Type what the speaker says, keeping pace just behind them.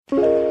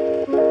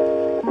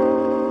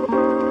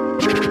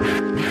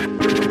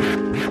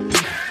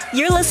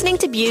listening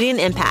to Beauty and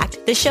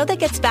Impact, the show that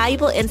gets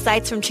valuable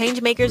insights from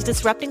changemakers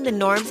disrupting the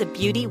norms of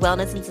beauty,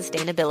 wellness, and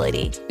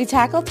sustainability. We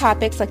tackle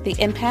topics like the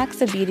impacts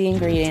of beauty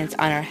ingredients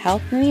on our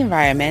health and the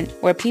environment,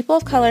 where people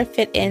of color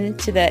fit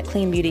into the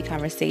clean beauty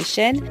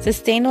conversation,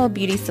 sustainable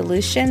beauty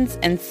solutions,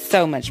 and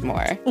so much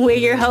more. We're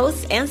your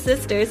hosts and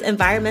sisters,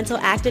 environmental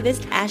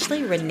activist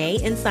Ashley Renee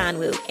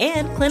Insanwu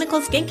and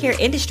clinical skincare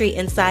industry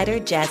insider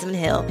Jasmine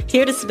Hill,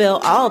 here to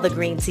spill all the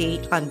green tea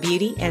on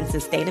beauty and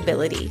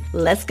sustainability.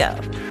 Let's go.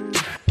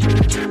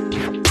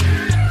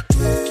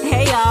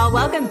 Hey y'all,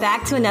 welcome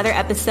back to another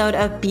episode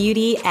of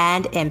Beauty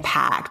and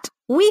Impact.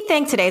 We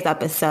think today's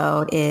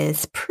episode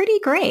is pretty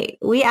great.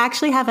 We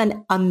actually have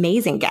an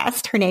amazing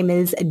guest. Her name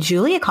is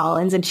Julia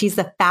Collins, and she's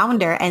the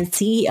founder and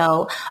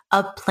CEO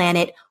of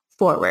Planet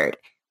Forward,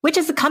 which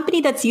is a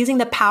company that's using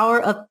the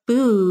power of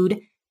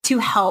food to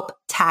help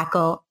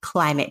tackle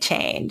climate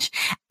change.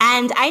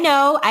 And I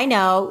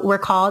know we're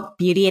called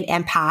Beauty and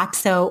Impact.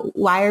 So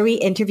why are we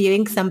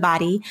interviewing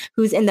somebody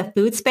who's in the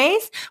food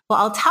space? Well,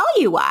 I'll tell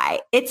you why.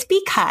 It's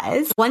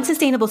because one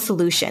sustainable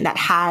solution that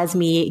has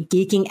me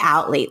geeking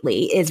out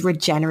lately is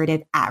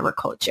regenerative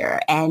agriculture.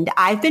 And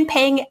I've been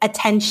paying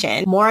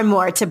attention more and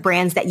more to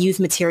brands that use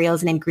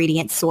materials and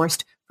ingredients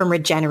sourced from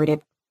regenerative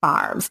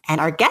farms.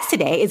 And our guest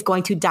today is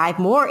going to dive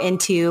more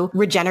into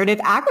regenerative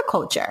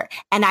agriculture.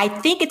 And I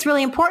think it's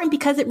really important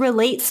because it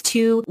relates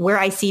to where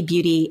I see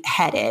beauty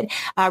headed.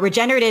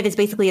 Regenerative is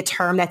basically a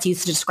term that's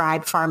used to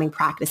describe farming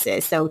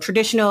practices. So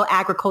traditional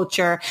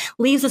agriculture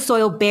leaves the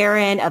soil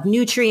barren of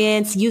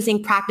nutrients,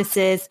 using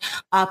practices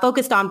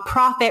focused on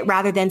profit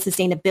rather than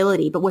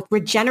sustainability. But with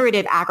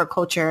regenerative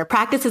agriculture,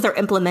 practices are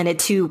implemented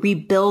to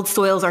rebuild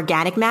soil's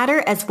organic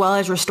matter as well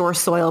as restore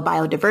soil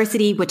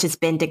biodiversity, which has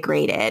been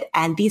degraded.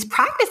 And these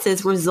practices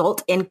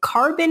result in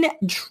carbon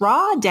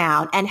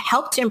drawdown and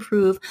help to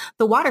improve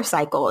the water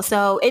cycle.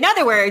 So in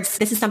other words,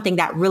 this is something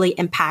that really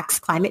impacts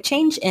climate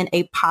change in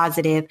a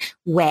positive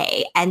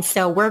way. And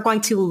so we're going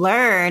to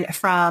learn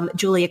from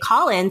Julia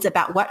Collins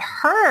about what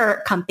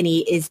her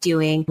company is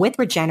doing with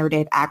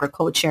regenerative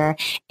agriculture.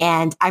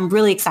 And I'm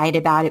really excited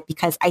about it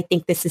because I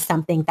think this is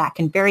something that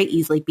can very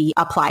easily be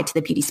applied to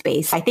the beauty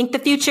space. I think the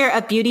future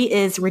of beauty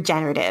is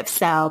regenerative.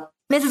 So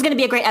this is going to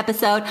be a great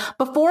episode.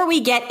 Before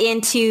we get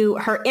into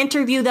her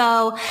interview,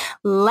 though,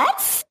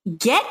 let's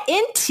get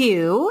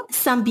into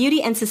some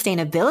beauty and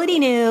sustainability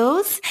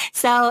news.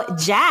 So,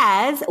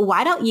 Jazz,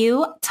 why don't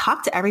you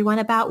talk to everyone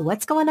about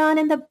what's going on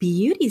in the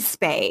beauty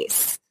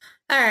space?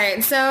 All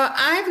right, so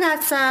I've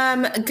got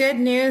some good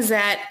news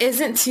that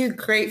isn't too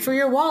great for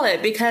your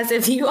wallet, because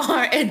if you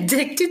are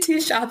addicted to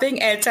shopping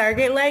at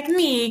Target like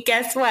me,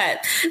 guess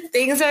what?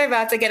 Things are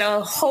about to get a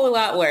whole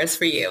lot worse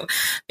for you,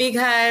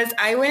 because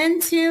I went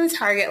into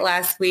Target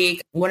last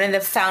week. One of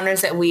the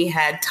founders that we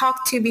had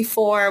talked to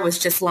before was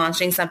just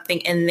launching something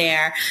in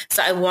there,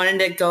 so I wanted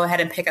to go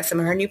ahead and pick up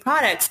some of her new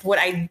products. What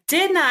I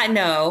did not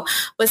know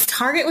was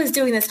Target was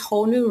doing this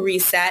whole new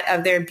reset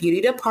of their beauty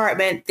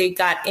department. They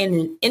got in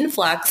an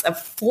influx of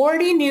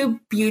 40 new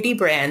beauty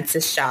brands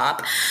to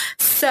shop.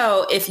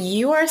 So if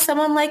you are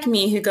someone like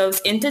me who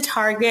goes into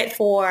Target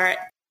for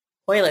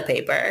toilet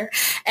paper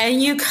and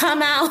you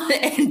come out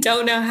and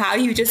don't know how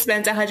you just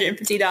spent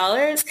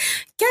 $150,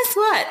 guess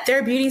what?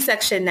 Their beauty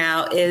section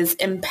now is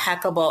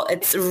impeccable.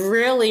 It's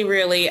really,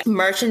 really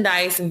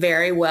merchandised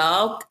very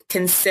well,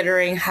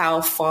 considering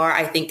how far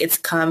I think it's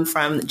come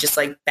from just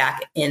like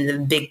back in the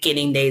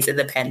beginning days of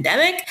the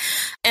pandemic.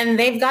 And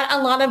they've got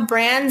a lot of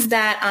brands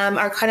that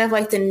are kind of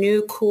like the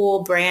new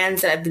cool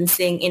brands that I've been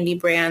seeing, indie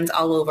brands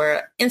all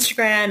over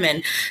Instagram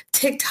and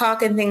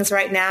TikTok and things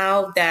right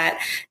now, that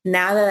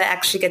now that I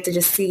actually get to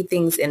just see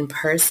things in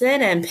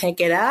person and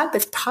pick it up,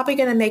 it's probably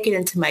going to make it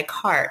into my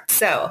cart.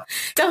 So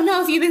don't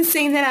know if you've been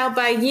seeing that out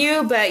by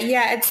you, but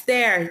yeah, it's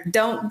there.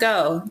 Don't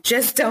go.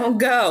 Just don't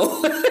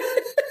go.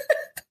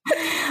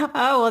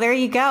 Oh, well, there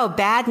you go.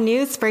 Bad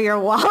news for your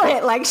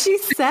wallet, like she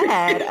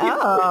said.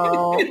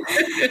 Oh,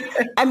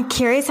 I'm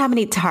curious how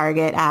many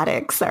Target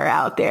addicts are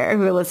out there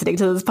who are listening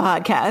to this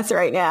podcast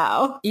right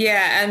now.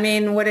 Yeah, I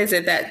mean, what is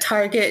it? That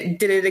Target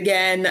did it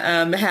again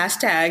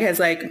hashtag has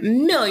like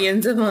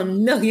millions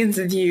upon millions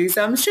of views.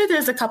 So I'm sure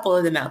there's a couple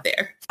of them out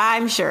there.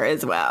 I'm sure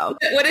as well.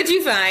 What did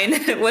you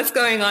find? What's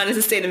going on in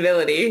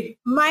sustainability?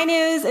 My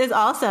news is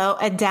also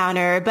a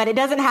downer, but it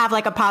doesn't have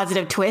like a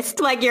positive twist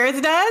like yours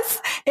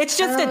does. It's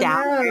just a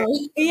downer. No.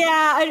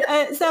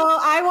 Yeah. So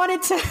I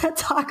wanted to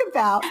talk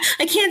about.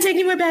 I can't take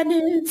any more bad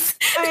news.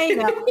 I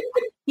know.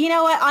 You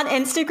know what? On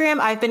Instagram,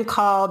 I've been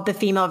called the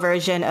female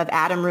version of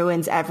Adam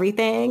ruins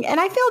everything. And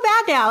I feel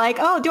bad now. Like,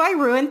 oh, do I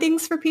ruin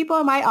things for people?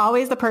 Am I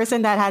always the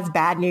person that has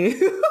bad news?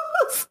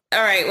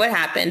 All right. What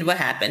happened? What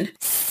happened?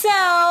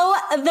 So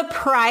the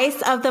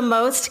price of the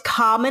most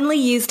commonly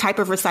used type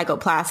of recycled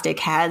plastic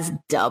has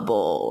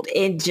doubled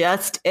in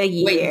just a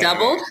year. Wait,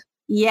 doubled?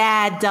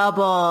 Yeah,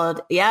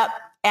 doubled. Yep.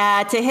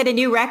 To hit a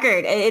new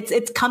record.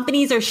 It's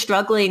companies are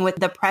struggling with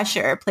the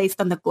pressure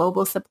placed on the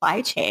global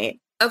supply chain.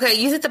 Okay,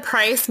 you said the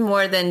price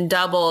more than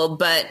double,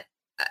 but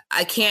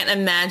I can't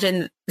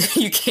imagine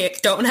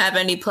don't have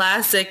any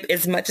plastic,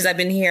 as much as I've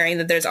been hearing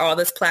that there's all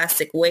this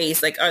plastic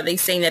waste. Like, are they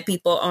saying that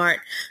people aren't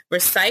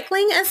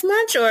recycling as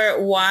much, or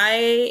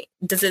why?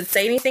 Does it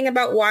say anything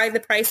about why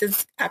the price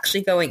is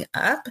actually going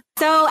up?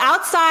 So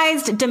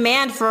outsized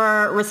demand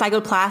for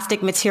recycled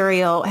plastic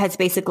material has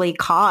basically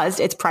caused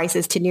its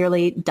prices to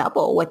nearly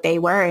double what they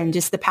were in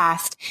just the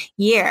past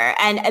year.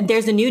 And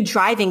there's a new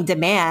driving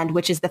demand,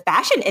 which is the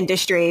fashion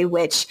industry,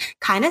 which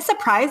kind of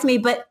surprised me,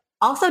 but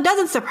also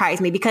doesn't surprise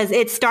me because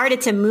it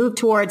started to move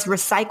towards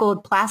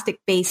recycled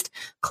plastic-based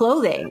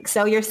clothing.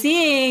 So you're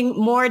seeing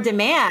more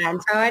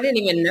demand. Oh, I didn't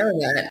even know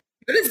that.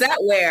 What does that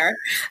wear?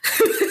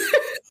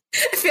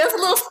 It feels a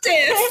little stiff.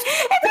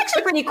 It's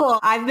actually pretty cool.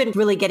 I've been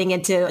really getting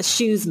into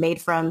shoes made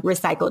from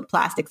recycled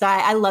plastics.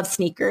 I love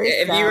sneakers.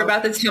 If you were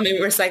about to tell me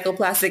recycled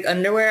plastic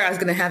underwear, I was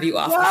going to have you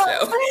off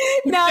the show.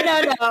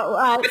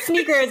 No.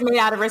 Sneakers made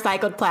out of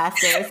recycled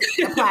plastic.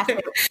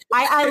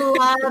 I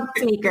love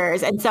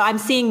sneakers. And so I'm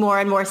seeing more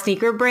and more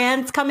sneaker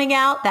brands coming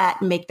out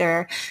that make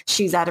their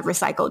shoes out of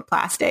recycled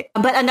plastic.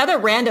 But another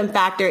random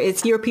factor is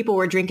fewer people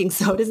were drinking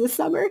sodas this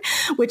summer,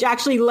 which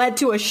actually led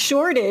to a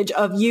shortage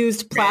of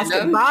used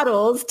plastic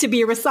bottles to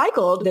be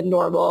recycled than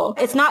normal.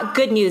 It's not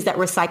good news that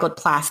recycled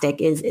plastic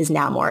is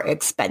now more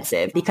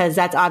expensive, because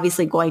that's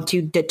obviously going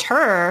to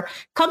deter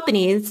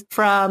companies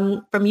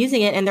from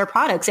using it in their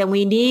products. And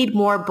we need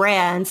more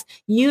brands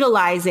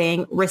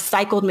utilizing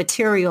recycled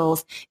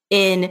materials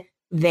in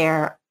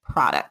their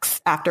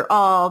products. After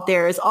all,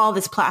 there's all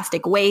this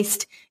plastic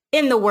waste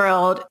in the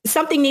world.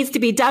 Something needs to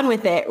be done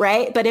with it,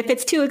 right? But if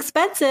it's too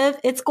expensive,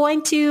 it's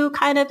going to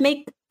kind of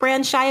make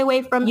brands shy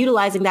away from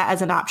utilizing that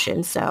as an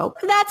option. So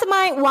that's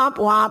my womp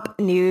womp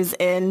news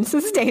in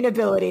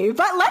sustainability.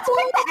 But let's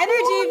pick the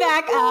energy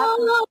back up.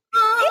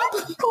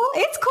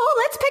 It's cool.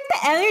 Let's pick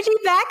the energy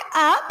back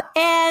up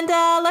and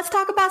let's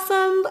talk about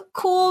some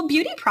cool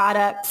beauty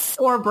products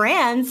or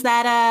brands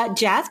that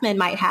Jasmine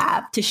might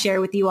have to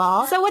share with you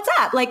all. So what's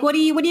up? Like, what are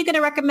you going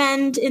to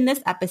recommend in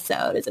this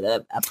episode? Is it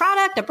a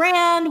product, a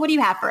brand? What do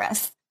you have for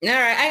us? All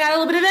right. I got a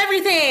little bit of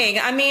everything.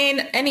 I mean,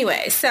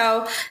 anyway,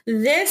 so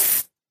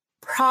this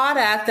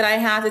product that I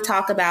have to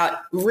talk about,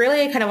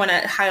 really, I kind of want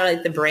to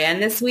highlight the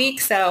brand this week.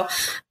 So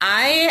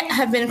I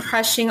have been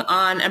crushing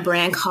on a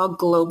brand called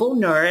Global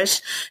Nourish.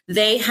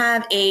 They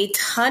have a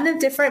ton of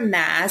different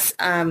masks.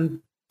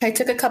 I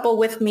took a couple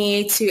with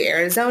me to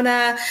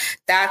Arizona.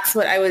 That's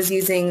what I was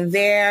using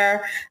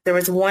there. There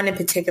was one in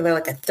particular,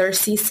 like a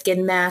thirsty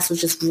skin mask,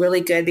 which is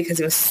really good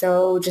because it was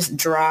so just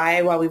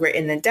dry while we were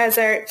in the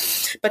desert.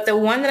 But the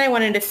one that I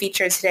wanted to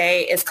feature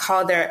today is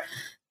called their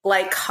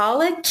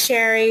glycolic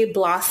cherry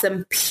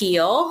blossom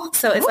peel.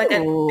 So it's like a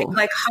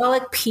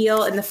glycolic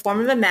peel in the form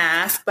of a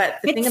mask. But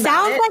the thing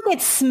about it sounds like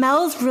it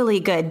smells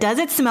really good. Does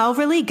it smell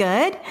really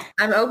good?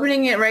 I'm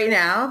opening it right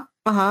now.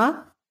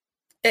 Uh-huh.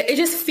 It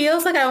just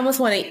feels like I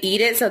almost want to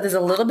eat it. So there's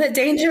a little bit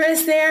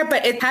dangerous there,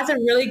 but it has a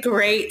really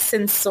great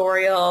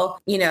sensorial,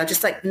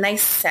 just like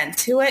nice scent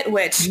to it,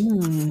 which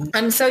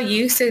I'm so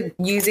used to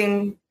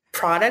using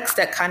products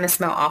that kind of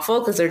smell awful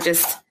because they're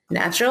just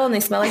natural and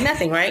they smell like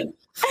nothing, right?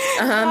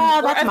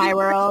 That's my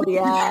world.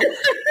 Yeah.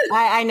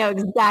 I know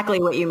exactly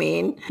what you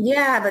mean.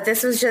 Yeah, but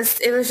it was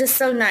just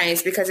so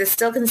nice because it's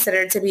still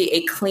considered to be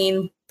a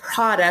clean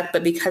product,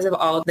 but because of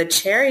all the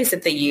cherries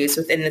that they use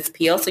within this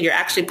peel, so you're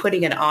actually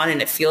putting it on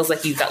and it feels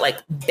like you've got like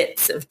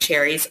bits of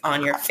cherries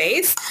on your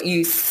face.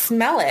 You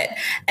smell it.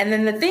 And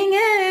then the thing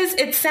is,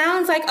 it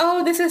sounds like,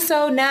 oh, this is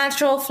so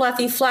natural,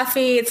 fluffy.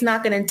 It's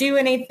not going to do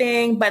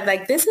anything. But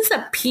like, this is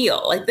a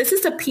peel. Like, this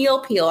is a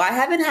peel. I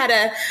haven't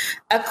had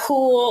a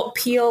cool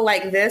peel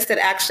like this that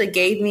actually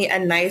gave me a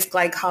nice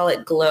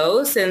glycolic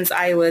glow since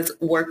I was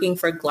working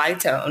for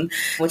Glytone,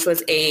 which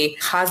was a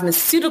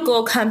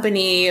cosmeceutical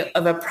company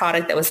of a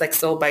product that was like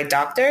sold by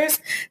doctors.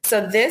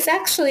 So this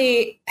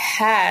actually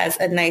has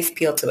a nice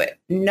peel to it.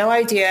 No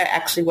idea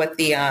actually what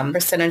the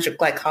percentage of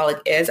glycolic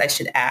is. I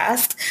should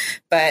ask,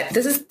 but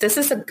this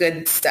is the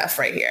good stuff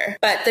right here.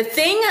 But the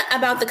thing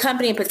about the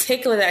company in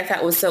particular that I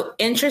thought was so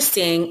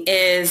interesting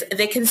is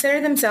they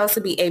consider themselves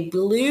to be a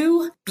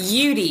blue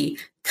beauty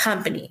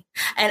company.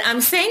 And I'm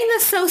saying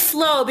this so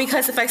slow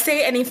because if I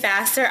say it any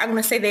faster, I'm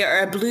going to say they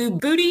are a blue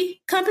booty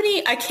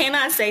company. I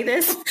cannot say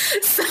this.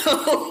 So,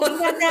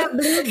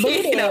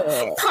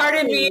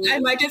 pardon me, I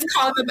might just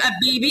call them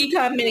a BB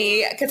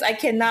company because I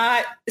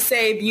cannot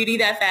say beauty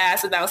that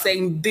fast without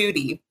saying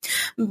booty.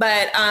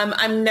 But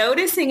I'm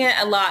noticing it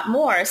a lot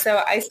more.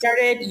 So I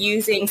started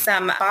using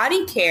some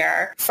body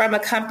care from a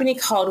company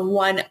called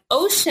One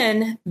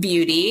Ocean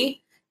Beauty.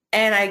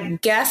 And I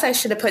guess I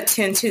should have put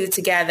two and two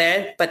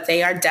together, but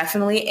they are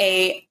definitely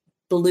a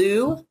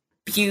blue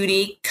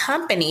beauty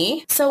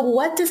company. So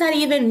what does that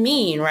even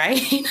mean,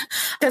 right?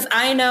 Because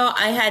I know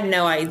I had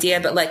no idea,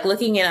 but like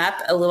looking it up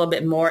a little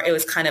bit more, it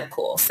was kind of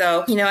cool.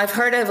 So, I've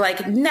heard of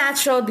like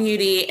natural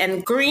beauty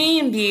and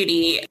green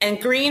beauty, and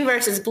green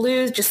versus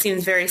blue just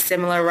seems very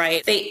similar,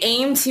 right? They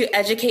aim to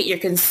educate your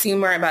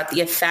consumer about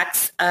the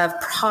effects of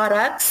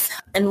products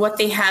and what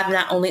they have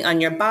not only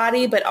on your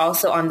body, but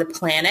also on the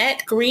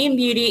planet. Green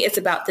beauty is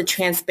about the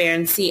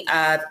transparency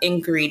of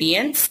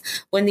ingredients,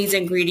 when these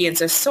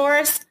ingredients are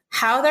sourced,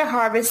 how they're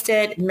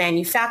harvested,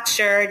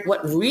 manufactured,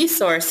 what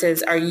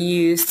resources are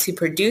used to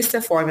produce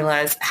the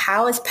formulas,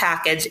 how it's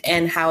packaged,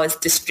 and how it's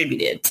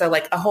distributed. So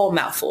like a whole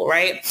mouthful,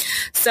 right?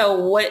 So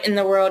what in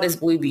the world is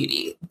blue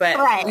beauty? But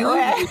right.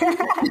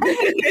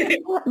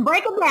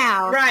 Break it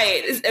down.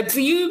 Right.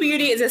 Blue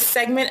beauty is a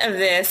segment of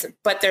this,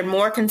 but they're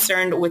more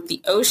concerned with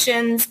the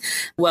ocean's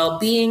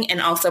well-being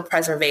and also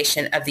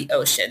preservation of the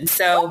ocean.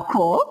 So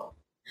cool.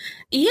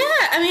 Yeah,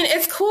 I mean,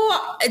 it's cool.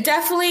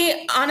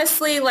 Definitely,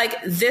 honestly,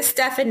 like this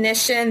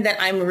definition that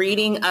I'm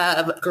reading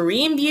of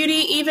green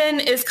beauty even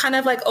is kind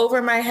of like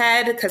over my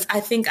head, because I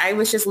think I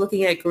was just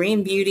looking at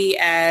green beauty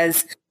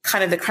as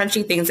kind of the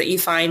crunchy things that you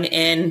find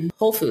in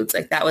Whole Foods.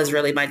 Like that was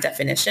really my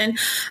definition.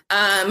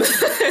 And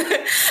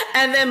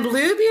then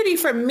blue beauty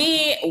for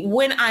me,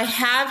 when I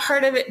have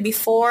heard of it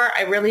before,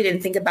 I really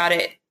didn't think about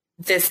it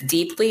this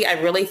deeply. I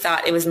really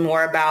thought it was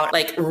more about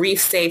like reef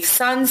safe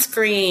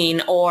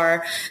sunscreen,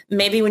 or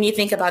maybe when you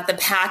think about the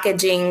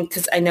packaging,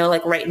 because I know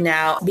like right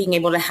now being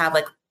able to have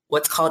like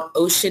what's called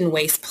ocean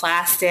waste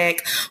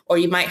plastic, or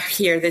you might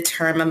hear the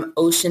term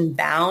ocean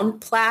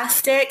bound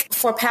plastic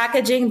for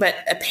packaging, but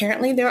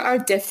apparently there are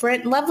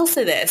different levels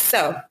to this.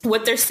 So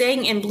what they're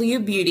saying in blue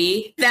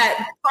beauty,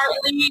 that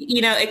partly,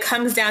 it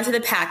comes down to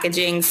the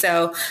packaging.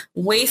 So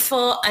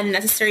wasteful,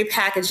 unnecessary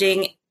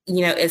packaging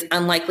is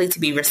unlikely to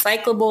be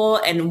recyclable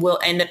and will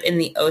end up in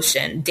the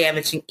ocean,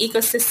 damaging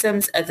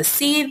ecosystems of the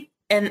sea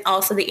and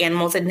also the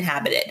animals that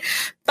inhabit it.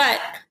 But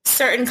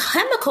certain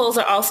chemicals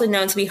are also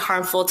known to be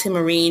harmful to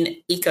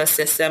marine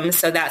ecosystems.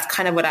 So that's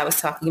kind of what I was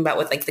talking about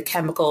with like the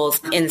chemicals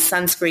in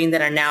sunscreen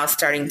that are now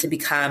starting to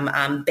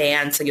become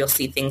banned. So you'll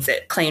see things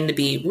that claim to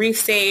be reef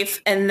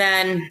safe. And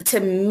then to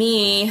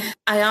me,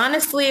 I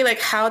honestly like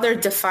how they're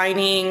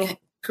defining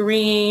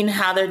green,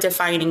 how they're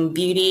defining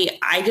beauty.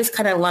 I just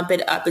kind of lump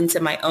it up into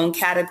my own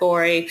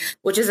category,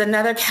 which is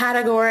another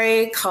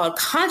category called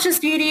conscious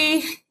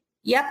beauty.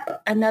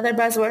 Yep, another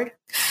buzzword.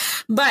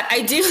 But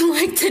I do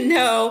like to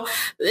know,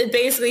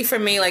 basically for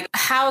me, like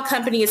how a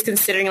company is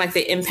considering like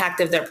the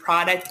impact of their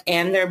product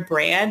and their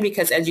brand,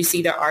 because as you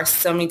see, there are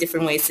so many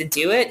different ways to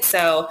do it.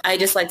 So I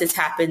just like to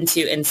tap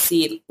into and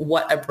see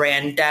what a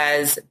brand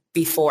does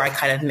before I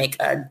kind of make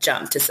a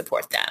jump to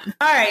support them.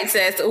 All right,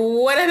 sis,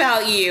 what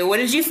about you? What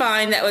did you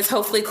find that was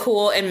hopefully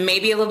cool and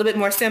maybe a little bit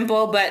more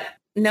simple, but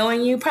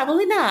knowing you,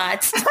 probably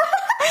not?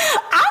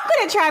 I'm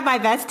going to try my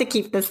best to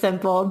keep this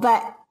simple,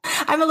 but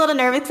I'm a little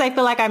nervous. I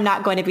feel like I'm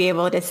not going to be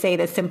able to say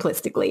this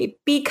simplistically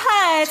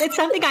because it's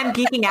something I'm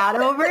geeking out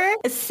over.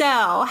 So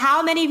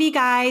how many of you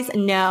guys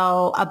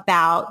know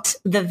about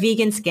the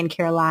vegan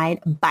skincare line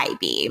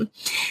Bybee?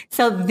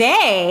 So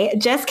they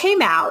just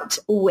came out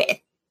with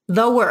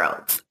the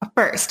world's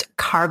first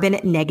carbon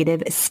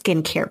negative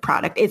skincare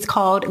product. It's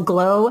called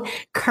Glow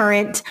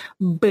Current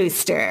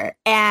Booster.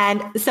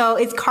 And so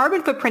its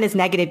carbon footprint is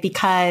negative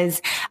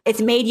because it's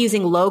made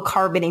using low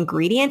carbon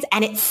ingredients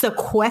and it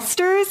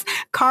sequesters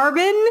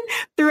carbon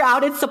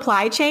throughout its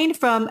supply chain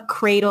from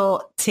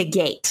cradle to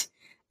gate.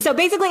 So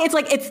basically, it's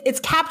like it's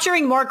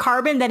capturing more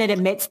carbon than it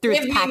emits through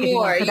its packaging.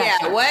 More.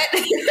 Yeah, what?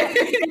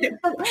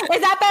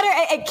 Is that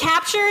better? It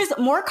captures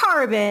more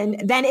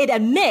carbon than it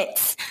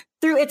emits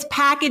through its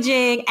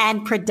packaging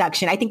and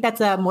production. I think that's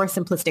a more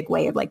simplistic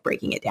way of like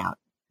breaking it down.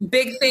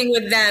 Big thing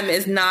with them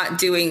is not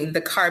doing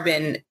the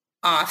carbon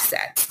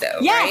offsets though,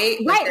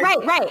 yes,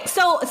 right? Right.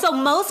 So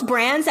most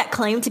brands that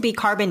claim to be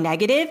carbon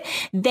negative,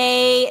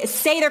 they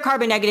say they're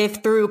carbon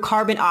negative through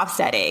carbon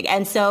offsetting.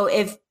 And so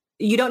if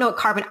you don't know what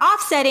carbon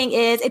offsetting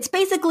is, it's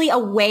basically a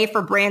way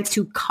for brands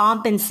to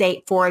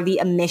compensate for the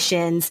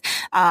emissions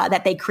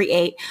that they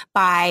create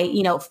by,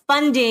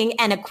 funding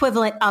an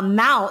equivalent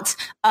amount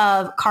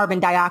of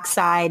carbon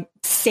dioxide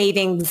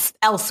savings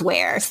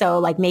elsewhere. So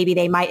like maybe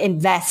they might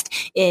invest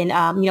in,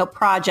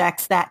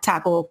 projects that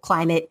tackle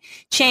climate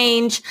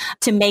change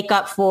to make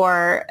up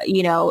for,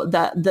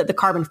 the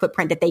carbon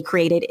footprint that they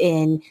created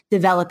in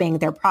developing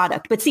their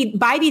product. But see,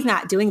 Bybee's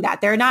not doing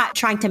that. They're not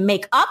trying to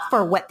make up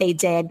for what they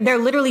did. They're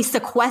literally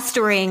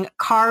sequestering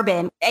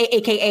carbon,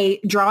 aka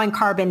drawing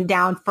carbon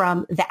down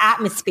from the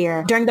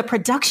atmosphere during the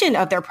production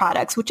of their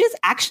products, which is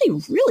actually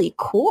really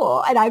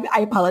cool. And I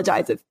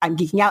apologize if I'm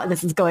geeking out and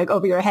this is going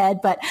over your head,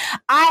 but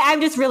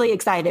I'm just really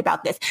excited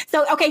about this.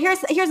 So, okay,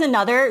 here's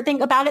another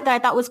thing about it that I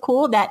thought was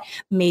cool that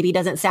maybe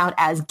doesn't sound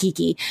as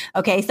geeky.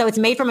 Okay, so it's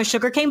made from a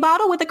sugarcane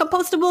bottle with a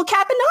compostable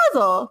cap and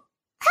nozzle.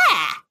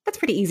 Ha! That's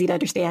pretty easy to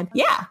understand.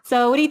 Yeah.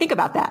 So what do you think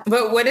about that?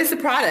 But what is the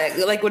product?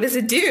 Like, what does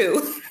it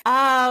do?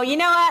 Oh, you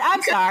know what?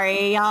 I'm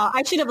sorry, y'all.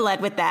 I should have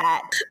led with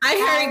that.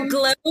 I heard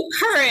glow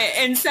current.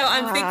 And so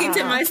I'm thinking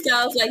to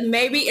myself, like,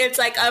 maybe it's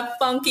like a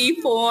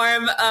funky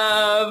form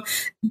of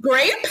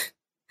grape,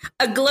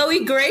 a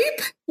glowy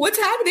grape. What's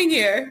happening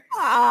here?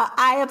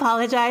 I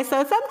apologize.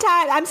 So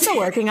sometimes I'm still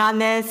working on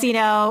this. You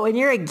know, when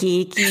you're a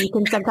geek, you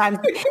can sometimes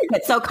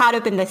get so caught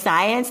up in the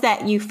science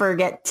that you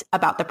forget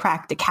about the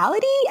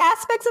practicality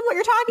aspects of what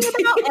you're talking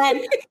about.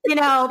 And, you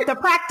know, the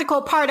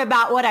practical part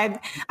about what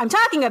I'm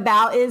talking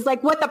about is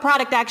like what the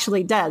product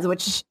actually does,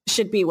 which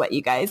should be what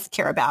you guys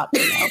care about.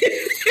 You know?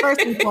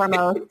 First and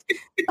foremost,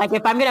 like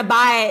if I'm going to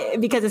buy it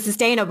because it's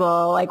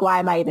sustainable, like why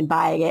am I even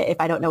buying it if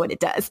I don't know what it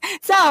does?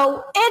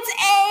 So it's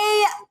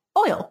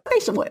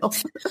facial oil.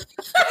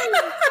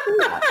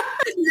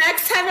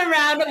 Next time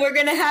around, we're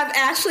going to have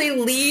Ashley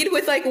lead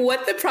with like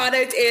what the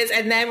product is,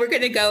 and then we're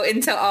going to go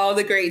into all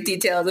the great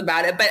details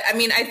about it. But I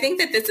mean, I think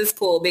that this is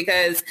cool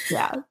because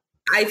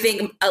I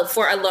think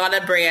for a lot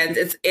of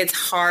brands, it's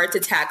hard to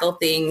tackle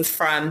things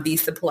from the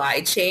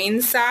supply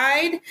chain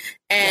side.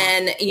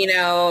 And, you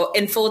know,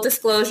 in full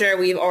disclosure,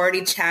 we've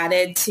already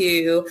chatted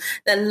to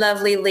the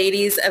lovely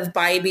ladies of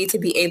Bybee to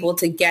be able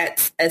to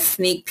get a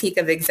sneak peek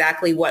of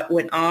exactly what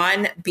went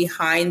on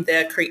behind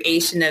the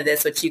creation of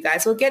this, which you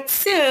guys will get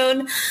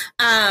soon.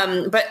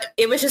 But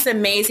it was just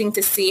amazing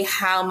to see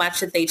how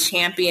much that they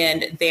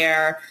championed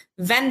their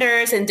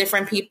vendors and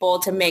different people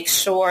to make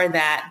sure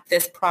that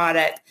this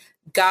product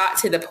got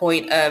to the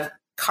point of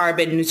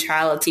carbon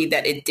neutrality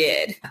that it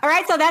did. All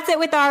right, so that's it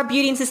with our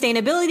beauty and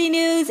sustainability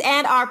news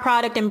and our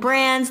product and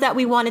brands that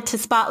we wanted to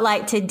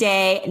spotlight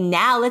today.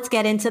 Now let's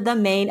get into the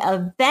main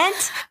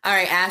event. All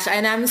right, Ash,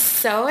 and I'm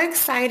so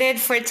excited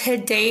for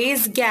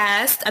today's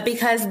guest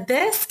because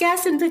this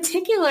guest in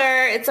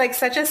particular, it's like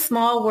such a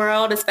small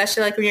world,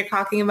 especially like when you're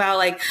talking about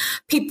like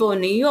people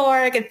in New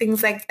York and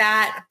things like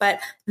that. But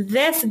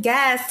this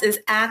guest is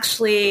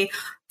actually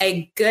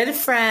a good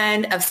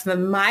friend of some of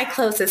my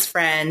closest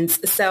friends.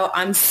 So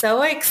I'm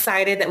so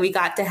excited that we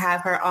got to have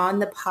her on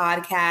the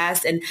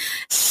podcast and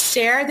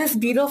share this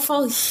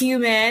beautiful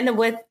human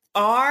with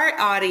our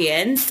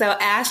audience. So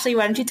Ashley,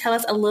 why don't you tell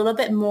us a little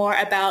bit more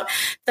about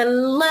the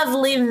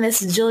lovely Miss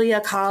Julia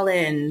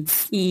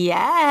Collins?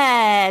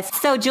 Yes.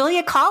 So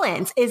Julia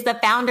Collins is the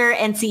founder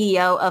and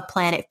CEO of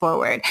Planet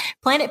Forward.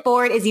 Planet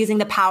Forward is using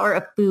the power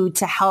of food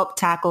to help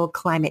tackle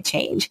climate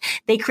change.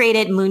 They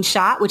created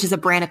Moonshot, which is a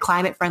brand of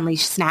climate-friendly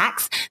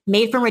snacks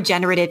made from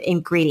regenerative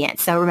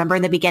ingredients. So remember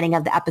in the beginning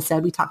of the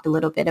episode, we talked a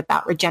little bit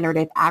about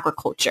regenerative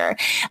agriculture.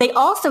 They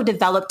also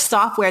developed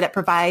software that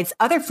provides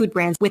other food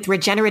brands with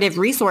regenerative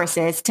resources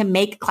to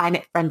make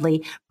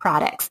climate-friendly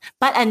products.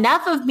 But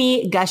enough of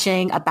me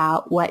gushing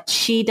about what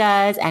she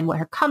does and what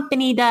her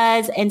company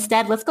does.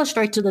 Instead, let's go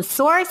straight to the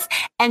source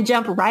and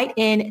jump right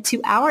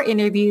into our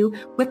interview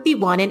with the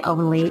one and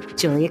only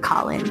Julia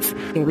Collins.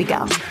 Here we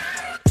go.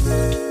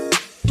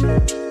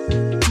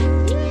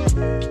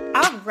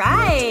 All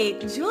right,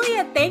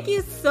 Julia, thank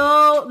you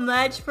so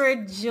much for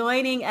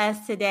joining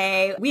us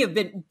today. We have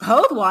been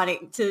both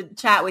wanting to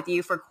chat with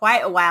you for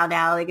quite a while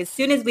now. Like as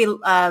soon as we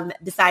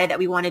decided that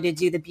we wanted to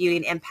do the Beauty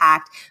and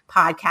Impact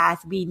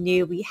podcast, we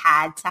knew we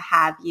had to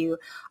have you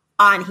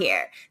on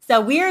here. So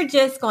we're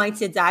just going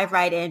to dive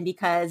right in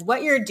because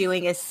what you're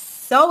doing is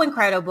so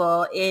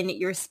incredible in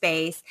your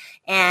space.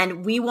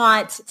 And we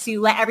want to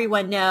let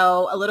everyone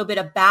know a little bit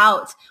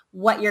about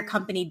what your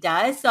company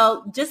does.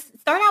 So just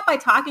start out by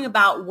talking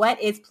about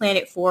what is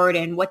Planet Forward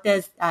and what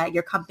does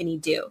your company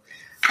do?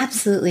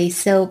 Absolutely.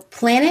 So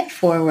Planet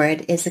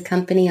Forward is a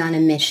company on a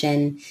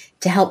mission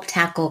to help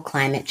tackle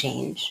climate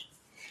change.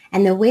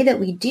 And the way that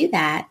we do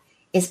that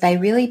is by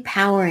really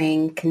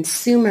powering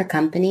consumer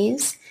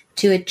companies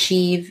to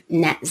achieve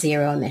net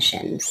zero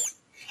emissions.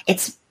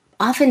 It's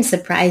often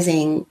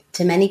surprising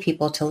to many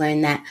people to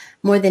learn that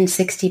more than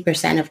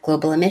 60% of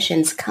global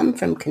emissions come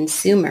from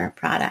consumer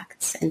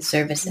products and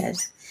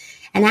services.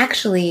 And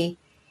actually,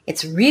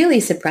 it's really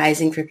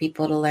surprising for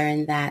people to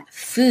learn that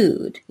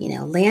food,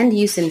 land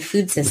use and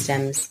food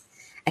systems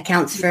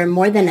accounts for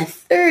more than a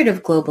third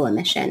of global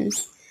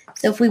emissions.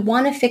 So if we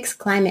want to fix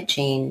climate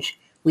change,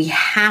 we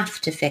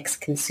have to fix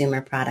consumer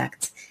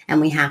products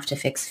and we have to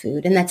fix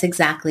food. And that's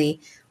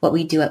exactly what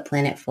we do at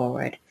Planet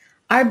Forward.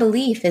 Our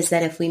belief is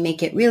that if we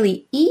make it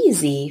really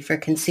easy for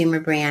consumer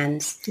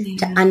brands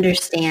to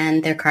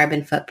understand their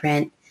carbon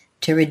footprint,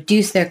 to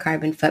reduce their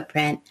carbon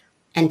footprint,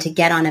 and to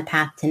get on a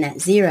path to net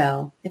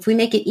zero, if we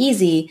make it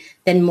easy,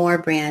 then more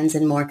brands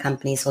and more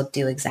companies will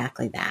do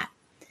exactly that.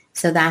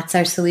 So that's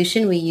our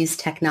solution. We use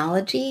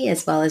technology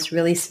as well as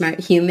really smart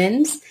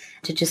humans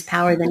to just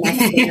power the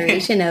next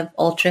generation of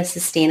ultra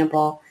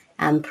sustainable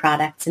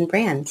products and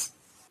brands.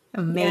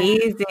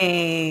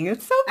 Amazing.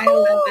 It's so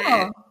cool. I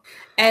love it.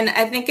 And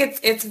I think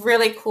it's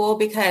really cool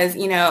because,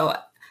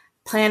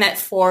 Planet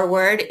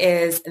Forward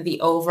is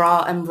the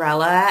overall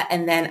umbrella.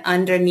 And then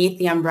underneath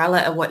the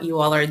umbrella of what you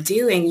all are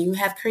doing, you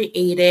have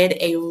created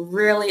a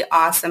really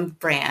awesome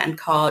brand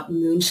called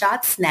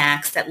Moonshot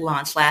Snacks that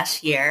launched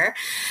last year.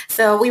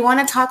 So we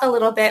want to talk a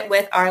little bit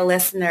with our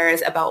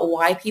listeners about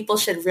why people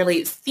should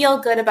really feel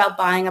good about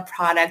buying a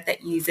product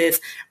that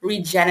uses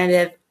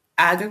regenerative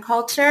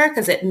agriculture,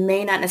 because it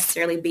may not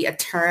necessarily be a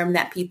term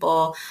that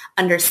people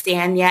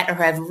understand yet or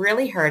have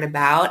really heard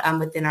about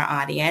within our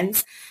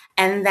audience.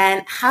 And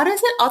then how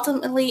does it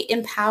ultimately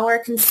empower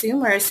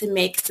consumers to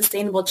make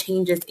sustainable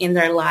changes in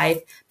their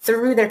life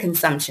through their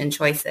consumption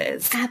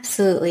choices?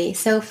 Absolutely.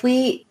 So if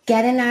we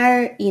get in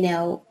our,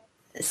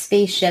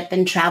 spaceship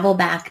and travel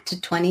back to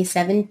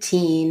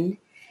 2017,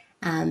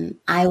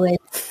 I was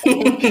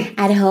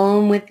at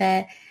home with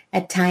a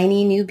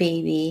tiny new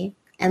baby.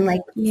 And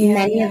like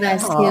many of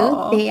us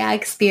who they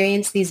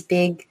experience these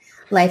big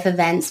life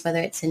events, whether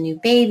it's a new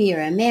baby or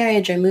a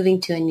marriage or moving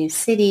to a new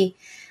city,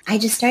 I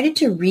just started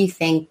to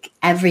rethink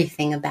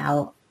everything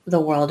about the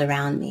world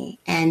around me.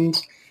 And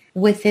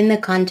within the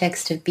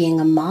context of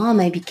being a mom,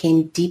 I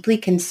became deeply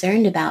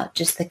concerned about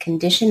just the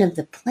condition of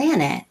the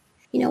planet.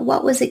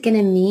 What was it going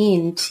to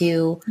mean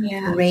to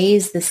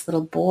raise this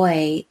little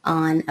boy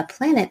on a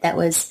planet that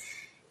was,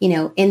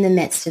 in the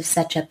midst of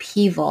such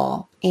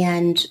upheaval,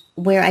 and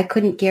where I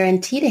couldn't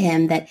guarantee to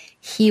him that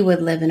he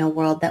would live in a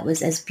world that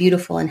was as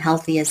beautiful and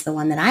healthy as the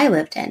one that I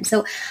lived in.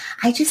 So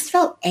I just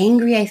felt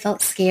angry, I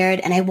felt scared,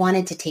 and I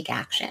wanted to take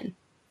action.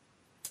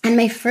 And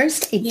my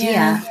first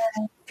idea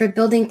for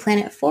building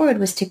Planet Forward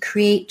was to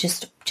create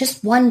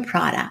just one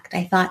product.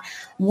 I thought,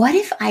 what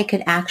if I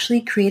could actually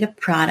create a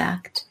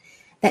product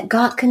that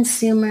got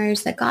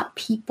consumers, that got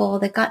people,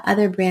 that got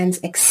other brands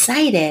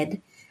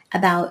excited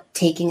about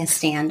taking a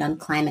stand on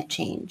climate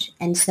change?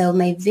 And so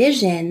my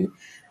vision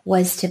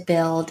was to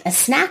build a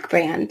snack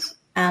brand.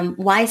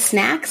 Why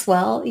snacks?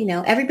 Well,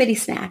 everybody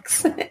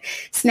snacks.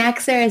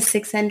 Snacks are a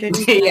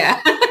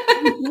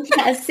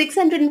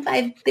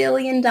 $605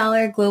 billion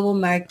global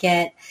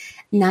market.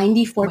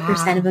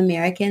 94% of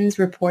Americans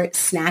report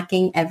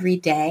snacking every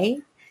day.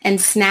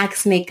 And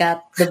snacks make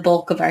up the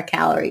bulk of our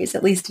calories,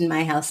 at least in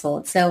my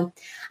household. So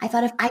I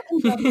thought if I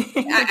can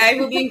I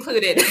will be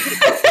included.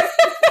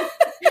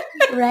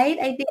 Right?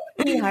 I think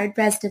it's really hard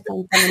pressed to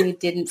find someone who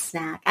didn't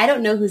snack. I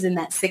don't know who's in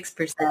that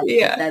 6%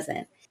 that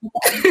doesn't.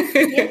 The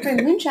idea for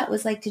Moonshot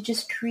was like to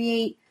just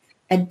create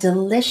a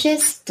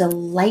delicious,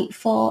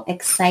 delightful,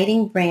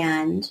 exciting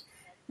brand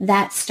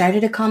that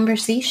started a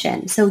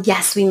conversation. So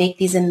yes, we make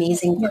these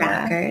amazing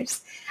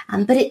crackers,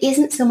 but it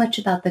isn't so much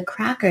about the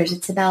crackers.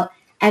 It's about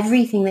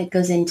everything that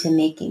goes into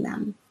making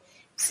them.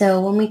 So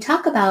when we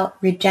talk about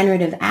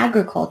regenerative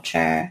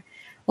agriculture,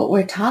 what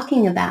we're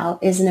talking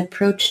about is an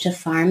approach to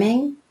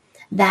farming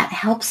that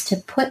helps to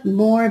put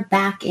more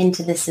back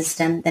into the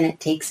system than it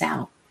takes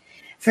out.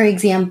 For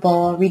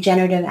example,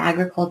 regenerative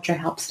agriculture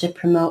helps to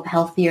promote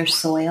healthier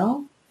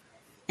soil,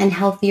 and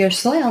healthier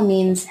soil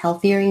means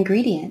healthier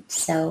ingredients.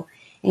 So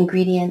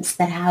ingredients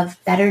that have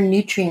better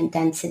nutrient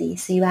density,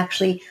 so you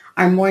actually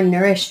are more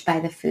nourished by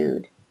the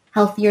food.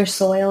 Healthier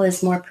soil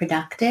is more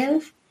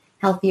productive.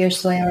 Healthier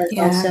soil is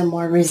also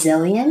more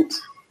resilient.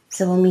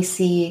 So when we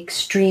see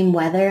extreme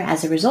weather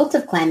as a result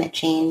of climate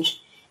change,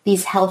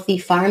 these healthy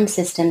farm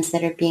systems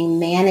that are being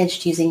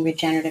managed using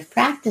regenerative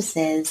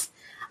practices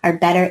are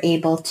better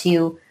able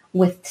to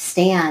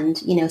withstand,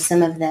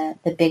 some of the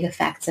big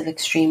effects of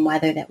extreme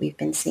weather that we've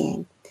been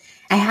seeing.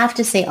 I have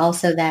to say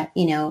also that,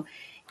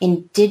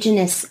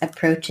 indigenous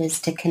approaches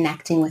to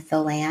connecting with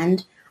the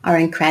land are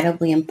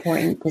incredibly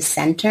important to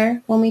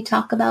center when we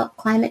talk about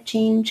climate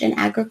change and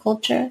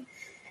agriculture.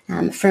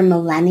 For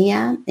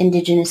millennia,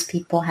 indigenous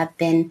people have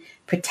been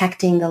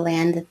protecting the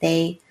land that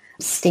they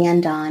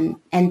stand on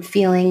and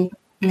feeling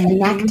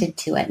connected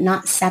to it,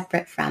 not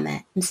separate from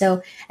it. And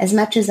so as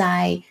much as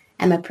I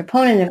am a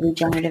proponent of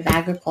regenerative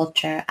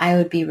agriculture, I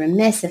would be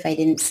remiss if I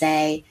didn't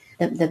say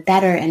that the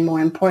better and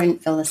more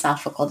important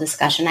philosophical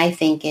discussion, I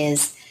think,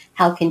 is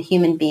how can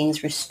human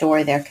beings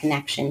restore their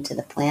connection to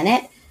the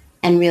planet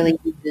and really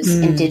use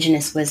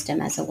indigenous wisdom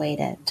as a way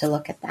to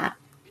look at that.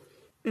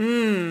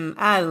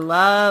 I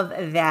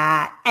love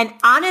that. And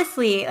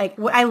honestly, like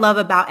what I love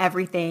about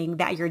everything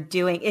that you're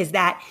doing is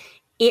that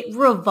it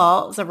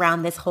revolves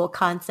around this whole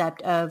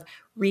concept of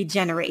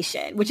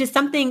regeneration, which is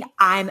something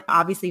I'm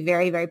obviously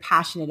very, very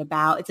passionate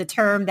about. It's a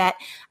term that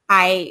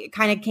I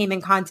kind of came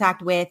in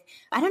contact with,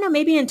 I don't know,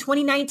 maybe in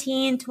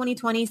 2019,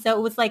 2020. So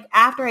it was like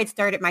after I'd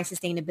started my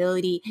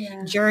sustainability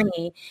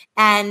journey.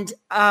 And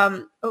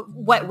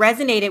what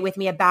resonated with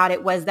me about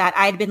it was that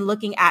I'd been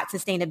looking at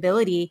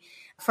sustainability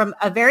from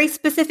a very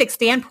specific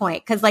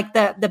standpoint, because like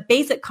the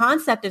basic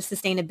concept of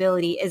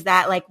sustainability is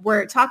that like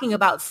we're talking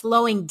about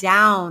slowing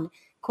down,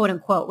 quote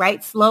unquote,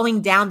 right?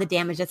 Slowing down the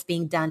damage that's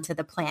being done to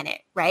the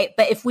planet, right?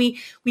 But if we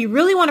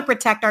really want to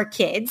protect our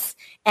kids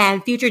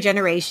and future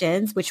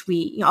generations, which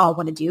we all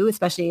want to do,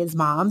 especially as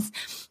moms,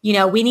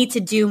 we need to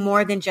do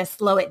more than just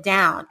slow it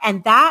down.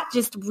 And that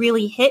just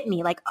really hit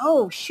me like,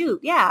 oh, shoot,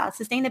 yeah,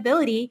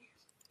 sustainability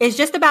is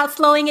just about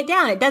slowing it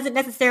down. It doesn't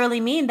necessarily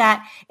mean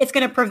that it's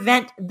going to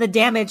prevent the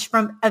damage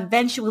from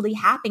eventually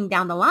happening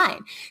down the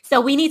line.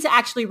 So we need to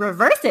actually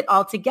reverse it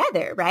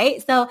altogether,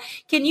 right? So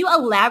can you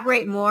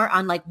elaborate more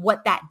on like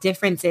what that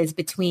difference is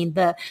between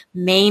the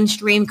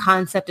mainstream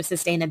concept of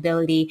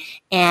sustainability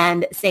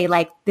and say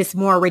like this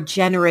more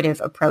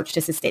regenerative approach to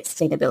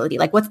sustainability?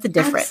 Like what's the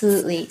difference?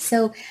 Absolutely.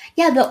 So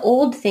yeah, the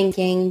old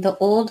thinking, the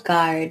old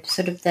guard,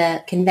 sort of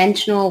the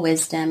conventional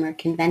wisdom or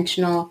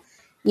conventional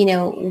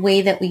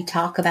way that we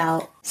talk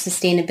about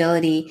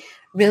sustainability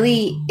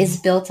really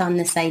is built on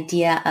this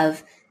idea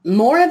of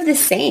more of the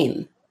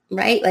same,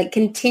 right? Like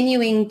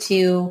continuing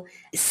to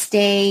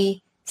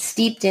stay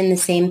steeped in the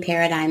same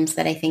paradigms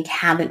that I think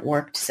haven't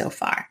worked so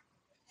far.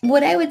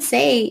 What I would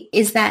say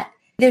is that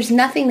there's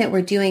nothing that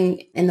we're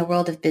doing in the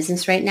world of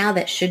business right now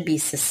that should be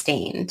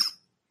sustained,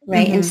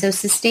 right? Mm-hmm. And so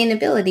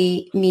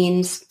sustainability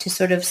means to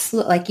sort of,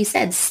 like you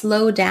said,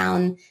 slow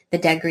down the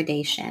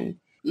degradation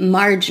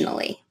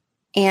marginally.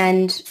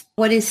 And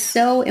what is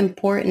so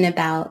important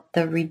about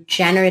the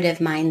regenerative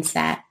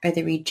mindset or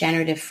the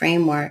regenerative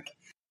framework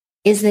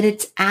is that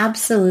it's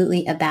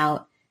absolutely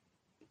about,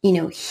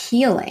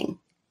 healing.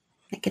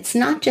 Like it's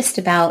not just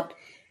about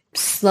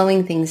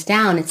slowing things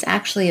down. It's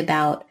actually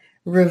about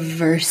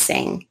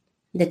reversing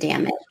the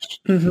damage.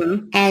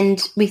 Mm-hmm. And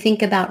we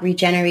think about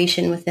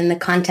regeneration within the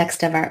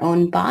context of our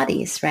own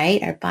bodies,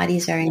 right? Our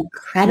bodies are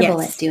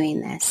incredible at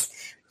doing this.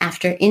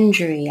 After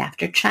injury,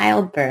 after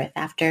childbirth,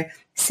 after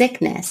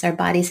sickness, our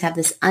bodies have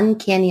this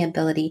uncanny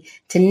ability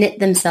to knit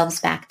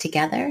themselves back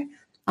together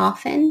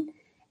often.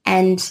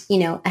 And,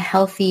 a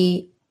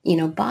healthy,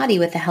 body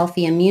with a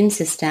healthy immune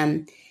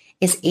system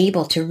is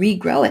able to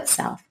regrow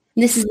itself.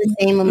 And this is the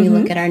same when we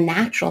look at our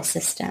natural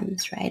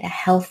systems, right? A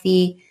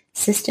healthy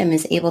system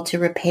is able to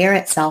repair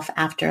itself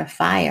after a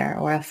fire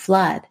or a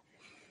flood.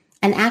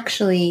 And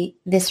actually,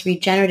 this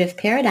regenerative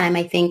paradigm,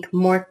 I think,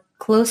 more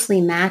closely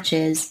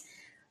matches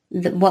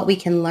what we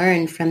can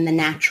learn from the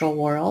natural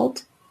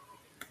world.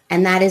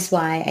 And that is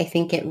why I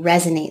think it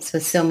resonates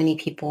with so many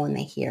people when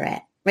they hear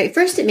it, right?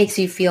 First, it makes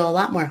you feel a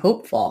lot more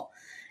hopeful.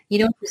 You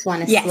don't just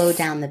want to slow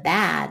down the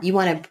bad. You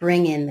want to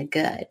bring in the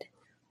good,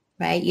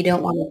 right? You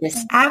don't want to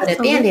just put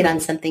a Band-Aid on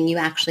something. You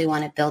actually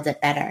want to build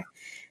it better.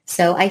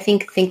 So I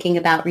think thinking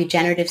about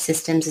regenerative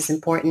systems is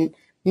important,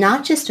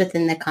 not just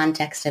within the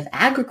context of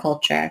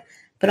agriculture,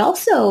 but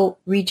also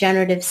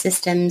regenerative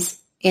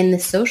systems in the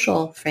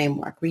social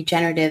framework,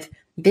 regenerative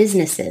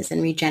businesses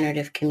and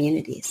regenerative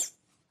communities.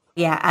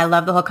 Yeah, I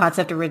love the whole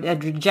concept of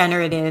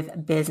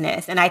regenerative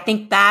business. And I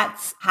think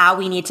that's how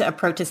we need to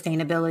approach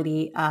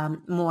sustainability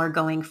more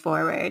going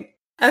forward.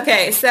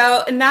 Okay,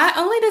 so not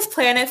only does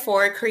Planet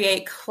Forward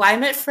create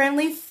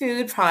climate-friendly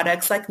food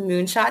products like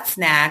Moonshot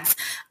snacks,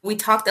 we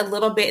talked a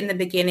little bit in the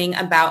beginning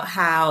about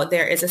how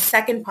there is a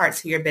second part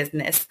to your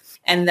business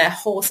and the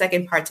whole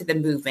second part to the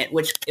movement,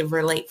 which it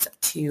relates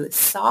to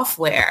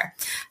software.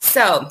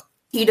 So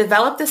you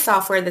developed the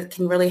software that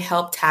can really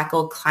help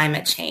tackle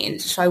climate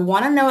change. So I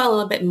want to know a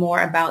little bit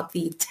more about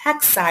the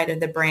tech side of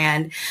the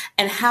brand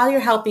and how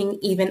you're helping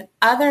even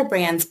other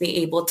brands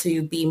be able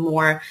to be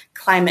more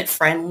climate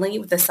friendly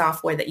with the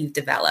software that you've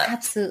developed.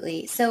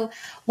 Absolutely. So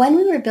when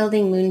we were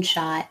building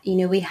Moonshot,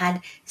 we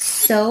had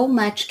so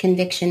much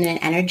conviction and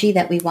energy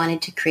that we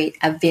wanted to create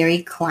a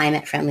very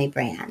climate friendly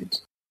brand.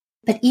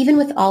 But even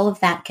with all of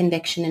that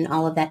conviction and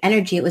all of that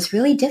energy, it was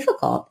really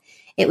difficult.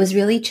 It was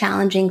really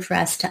challenging for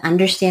us to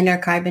understand our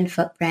carbon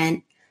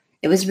footprint.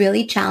 It was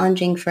really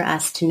challenging for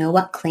us to know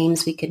what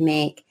claims we could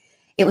make.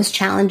 It was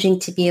challenging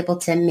to be able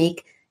to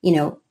make,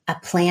 a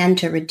plan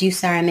to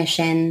reduce our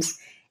emissions.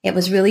 It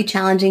was really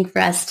challenging for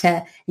us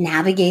to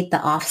navigate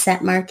the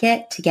offset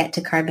market to get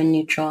to carbon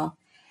neutral.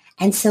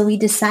 And so we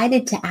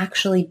decided to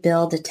actually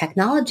build a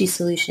technology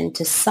solution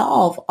to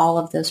solve all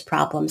of those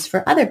problems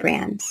for other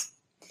brands.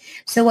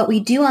 So what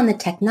we do on the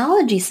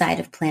technology side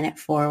of Planet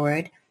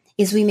Forward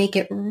is we make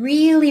it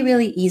really,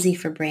 really easy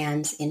for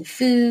brands in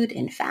food,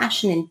 in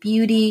fashion, and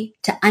beauty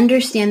to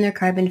understand their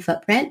carbon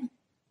footprint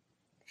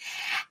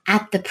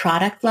at the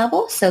product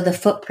level. So the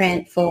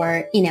footprint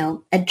for,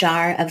 a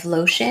jar of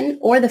lotion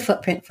or the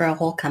footprint for a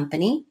whole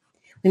company.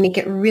 We make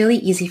it really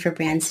easy for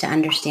brands to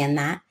understand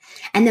that.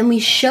 And then we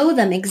show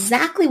them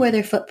exactly where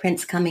their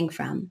footprint's coming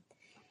from.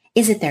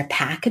 Is it their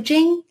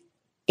packaging?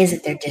 Is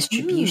it their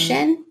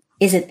distribution?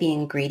 Is it the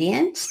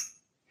ingredients?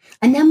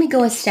 And then we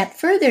go a step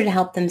further to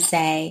help them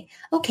say,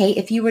 okay,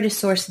 if you were to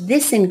source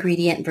this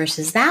ingredient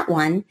versus that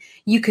one,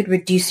 you could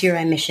reduce your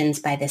emissions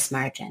by this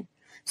margin.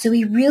 So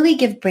we really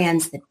give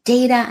brands the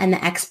data and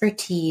the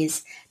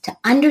expertise to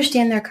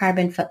understand their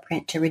carbon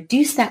footprint, to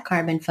reduce that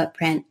carbon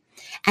footprint,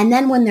 and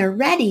then when they're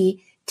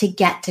ready, to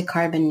get to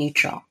carbon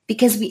neutral.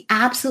 Because we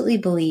absolutely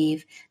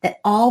believe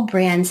that all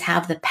brands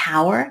have the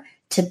power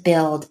to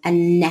build a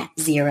net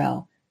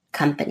zero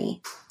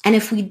company. And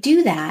if we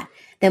do that,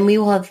 then we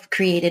will have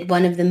created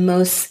one of the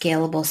most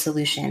scalable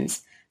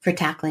solutions for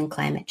tackling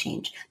climate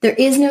change. There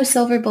is no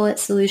silver bullet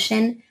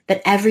solution,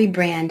 but every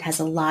brand has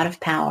a lot of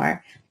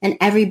power, and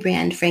every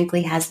brand,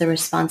 frankly, has the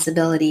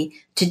responsibility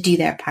to do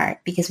their part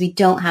because we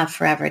don't have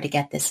forever to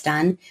get this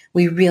done.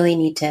 We really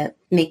need to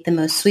make the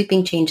most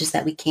sweeping changes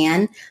that we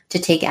can to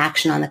take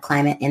action on the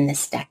climate in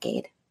this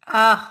decade.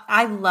 Oh,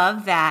 I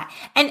love that.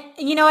 And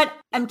you know what?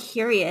 I'm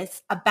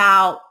curious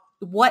about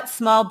what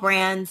small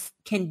brands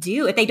can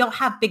do if they don't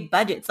have big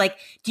budgets. Like,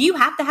 do you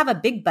have to have a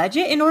big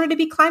budget in order to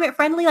be climate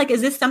friendly? Like,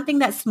 is this something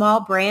that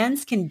small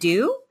brands can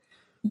do?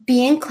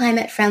 Being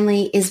climate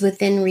friendly is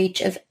within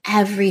reach of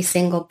every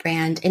single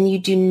brand, and you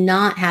do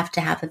not have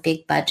to have a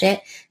big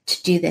budget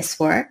to do this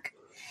work.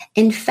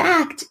 In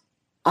fact,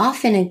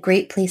 often a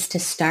great place to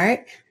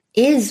start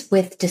is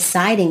with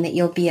deciding that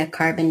you'll be a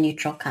carbon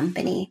neutral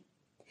company.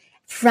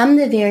 From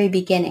the very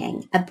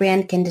beginning, a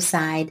brand can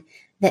decide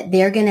that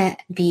they're going to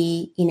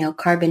be,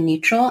 carbon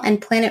neutral,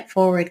 and Planet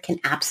Forward can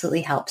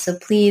absolutely help. So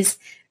please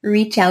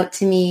reach out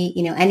to me,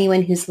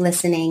 anyone who's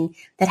listening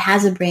that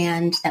has a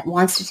brand that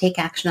wants to take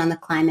action on the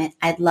climate.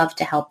 I'd love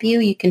to help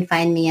you. You can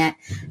find me at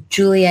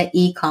Julia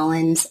E.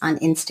 Collins on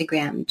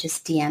Instagram.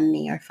 Just DM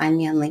me or find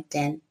me on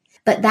LinkedIn.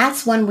 But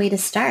that's one way to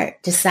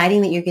start.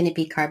 Deciding that you're going to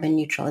be carbon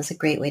neutral is a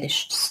great way to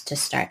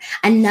start.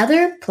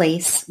 Another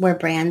place where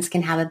brands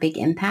can have a big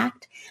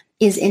impact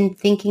is in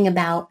thinking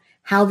about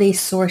how they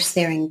source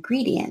their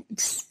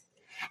ingredients.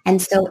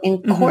 And so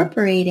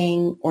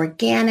incorporating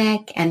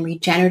organic and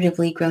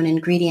regeneratively grown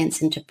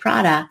ingredients into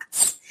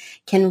products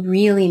can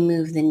really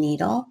move the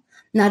needle,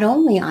 not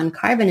only on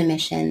carbon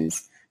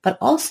emissions, but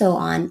also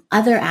on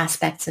other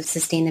aspects of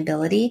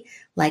sustainability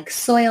like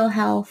soil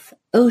health,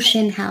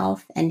 ocean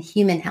health, and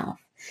human health.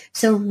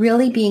 So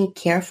really being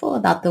careful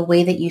about the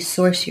way that you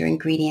source your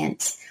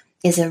ingredients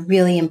is a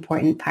really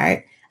important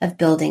part of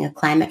building a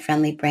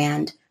climate-friendly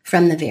brand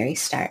from the very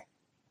start.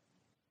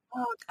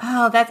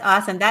 Oh, that's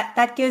awesome.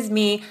 That gives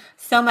me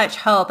so much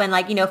hope. And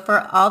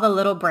for all the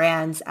little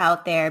brands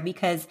out there,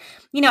 because,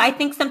 I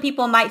think some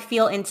people might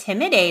feel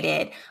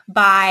intimidated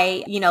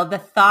by,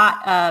 the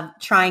thought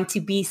of trying to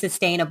be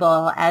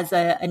sustainable as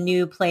a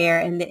new player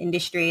in the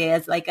industry,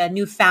 as like a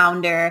new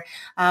founder.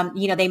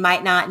 They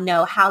might not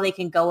know how they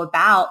can go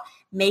about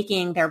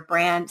making their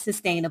brand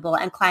sustainable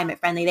and climate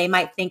friendly. They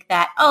might think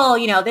that,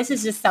 this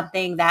is just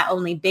something that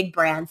only big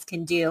brands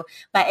can do.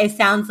 But it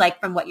sounds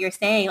like from what you're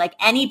saying, like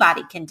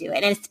anybody can do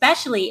it. And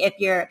especially if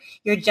you're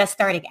just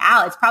starting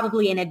out, it's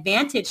probably an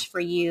advantage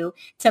for you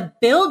to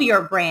build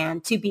your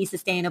brand to be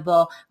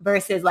sustainable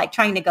versus like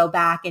trying to go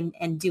back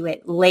and do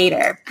it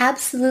later.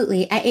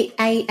 Absolutely.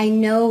 I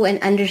know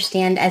and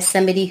understand as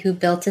somebody who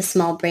built a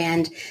small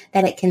brand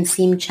that it can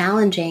seem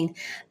challenging,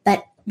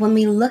 but when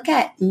we look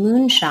at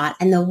Moonshot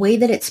and the way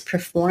that it's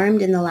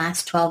performed in the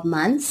last 12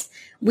 months,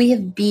 we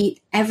have beat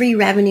every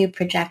revenue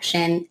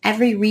projection,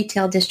 every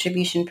retail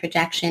distribution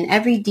projection,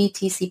 every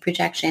DTC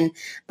projection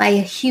by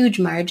a huge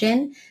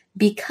margin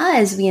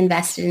because we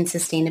invested in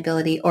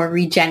sustainability or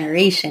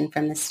regeneration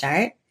from the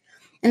start.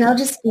 And I'll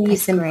just give you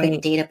some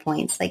quick data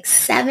points. Like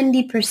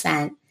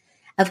 70%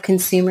 of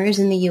consumers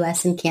in the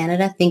US and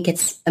Canada think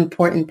it's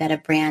important that a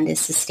brand is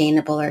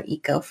sustainable or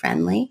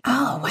eco-friendly.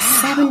 Oh, wow.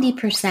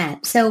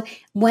 70%. So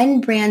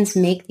when brands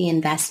make the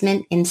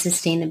investment in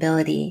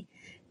sustainability,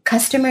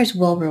 customers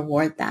will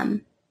reward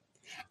them.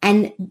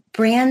 And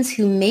brands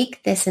who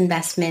make this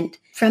investment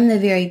from the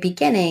very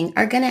beginning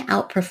are going to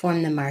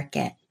outperform the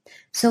market.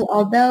 So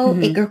although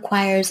it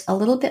requires a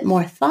little bit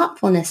more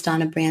thoughtfulness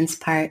on a brand's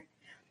part,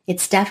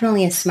 it's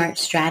definitely a smart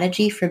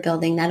strategy for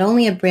building not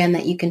only a brand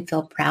that you can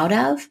feel proud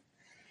of,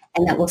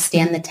 and that will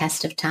stand the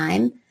test of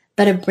time,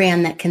 but a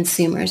brand that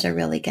consumers are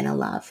really going to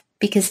love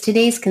because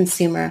today's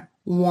consumer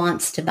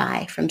wants to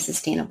buy from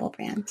sustainable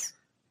brands.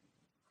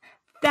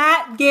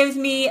 That gives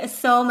me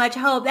so much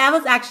hope. That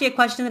was actually a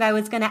question that I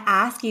was going to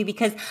ask you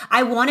because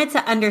I wanted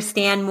to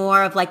understand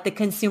more of like the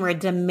consumer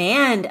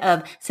demand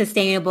of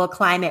sustainable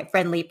climate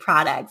friendly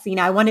products.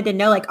 I wanted to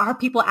know like, are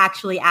people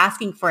actually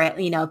asking for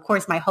it? Of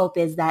course, my hope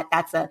is that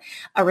that's a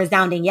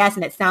resounding yes.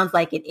 And it sounds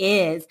like it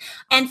is.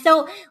 And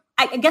so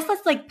I guess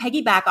let's like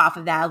piggyback off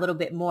of that a little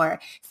bit more.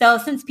 So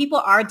since people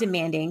are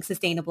demanding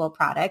sustainable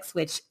products,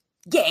 which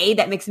yay,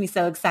 that makes me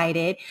so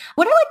excited.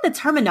 What are like the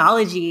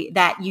terminology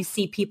that you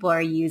see people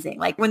are using?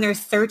 Like when they're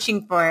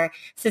searching for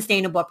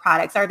sustainable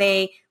products, are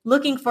they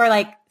looking for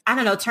like, I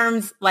don't know,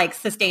 terms like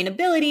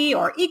sustainability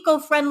or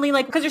eco-friendly,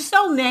 like, because there's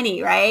so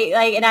many, right?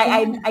 Like, and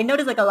I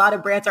noticed like a lot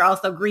of brands are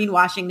also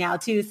greenwashing now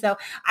too. So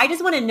I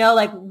just want to know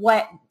like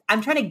what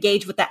I'm trying to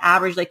gauge what the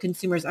average like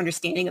consumer's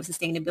understanding of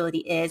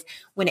sustainability is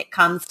when it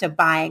comes to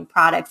buying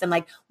products and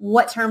like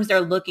what terms they're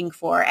looking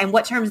for and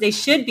what terms they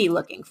should be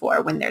looking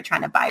for when they're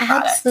trying to buy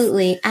products.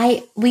 Absolutely.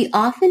 We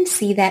often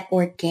see that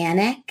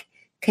organic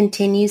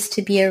continues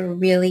to be a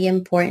really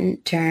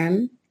important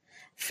term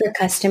for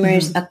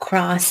customers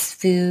across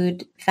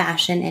food,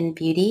 fashion, and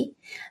beauty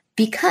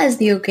because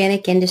the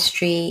organic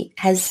industry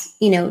has,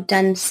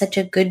 done such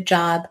a good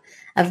job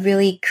of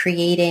really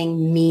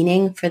creating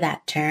meaning for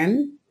that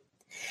term.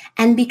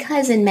 And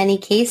because in many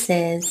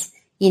cases,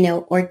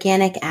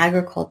 organic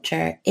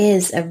agriculture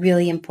is a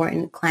really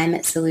important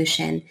climate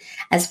solution,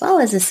 as well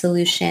as a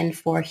solution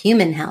for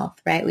human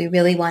health, right? We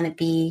really want to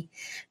be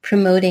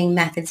promoting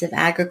methods of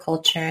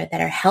agriculture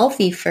that are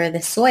healthy for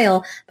the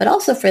soil, but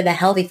also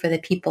healthy for the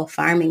people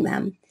farming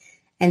them.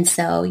 And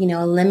so,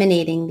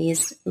 eliminating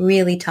these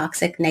really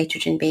toxic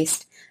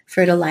nitrogen-based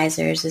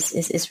fertilizers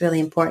is really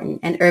important,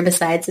 and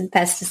herbicides and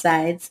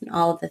pesticides and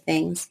all of the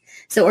things.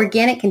 So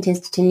organic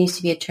continues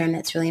to be a term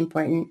that's really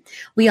important.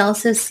 We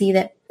also see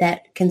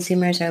that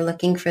consumers are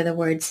looking for the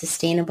word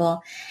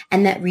sustainable,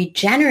 and that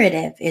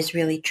regenerative is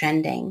really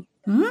trending.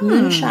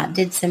 Moonshot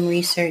did some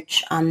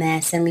research on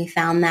this, and we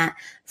found that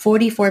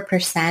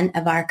 44%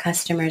 of our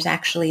customers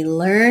actually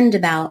learned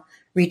about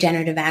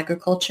regenerative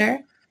agriculture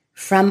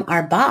from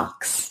our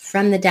box,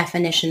 from the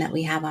definition that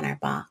we have on our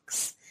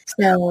box.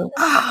 So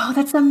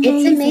that's amazing.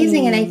 It's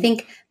amazing. And I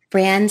think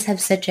brands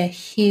have such a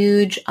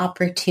huge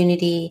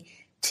opportunity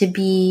to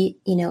be,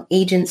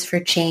 agents for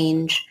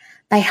change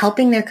by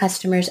helping their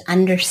customers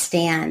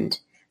understand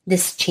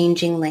this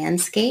changing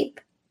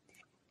landscape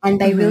and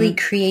by really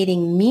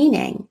creating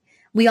meaning.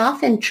 We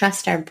often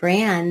trust our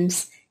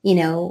brands,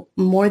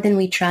 more than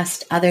we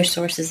trust other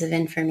sources of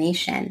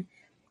information.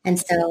 And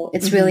so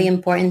it's really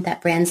important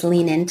that brands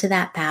lean into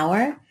that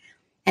power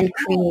and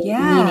create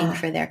meaning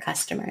for their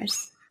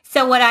customers.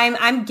 So what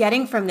I'm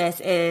getting from this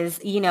is,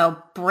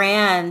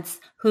 brands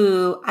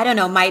who, I don't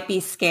know, might be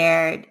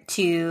scared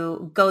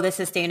to go the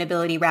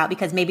sustainability route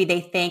because maybe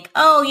they think,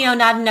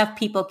 not enough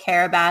people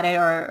care about it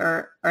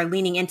or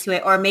leaning into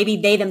it, or maybe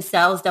they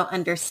themselves don't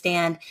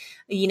understand,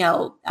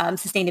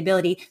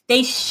 sustainability.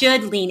 They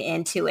should lean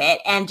into it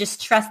and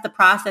just trust the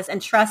process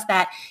and trust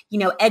that,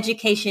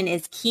 education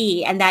is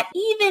key, and that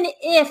even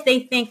if they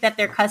think that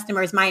their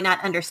customers might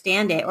not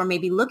understand it or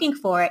maybe looking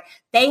for it,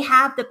 they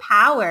have the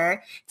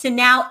power to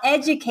now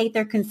educate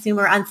their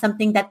consumer on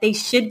something that they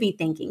should be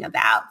thinking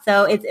about.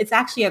 So it's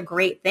actually a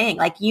great thing.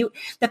 Like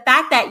the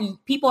fact that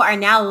people are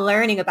now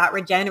learning about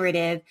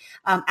regenerative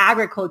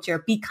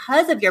agriculture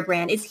because of your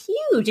brand is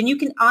huge. And you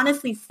can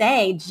honestly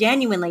say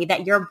genuinely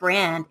that your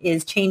brand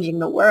is changing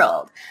the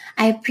world.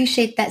 I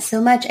appreciate that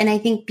so much. And I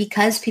think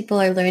because people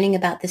are learning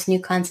about this new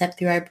concept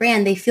through our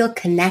brand, they feel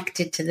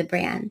connected to the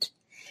brand.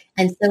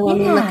 And so when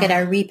we look at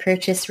our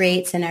repurchase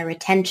rates and our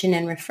retention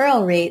and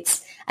referral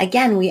rates,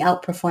 again, we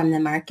outperform the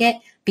market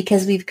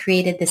because we've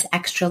created this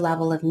extra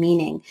level of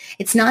meaning.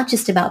 It's not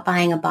just about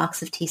buying a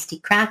box of tasty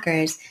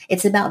crackers.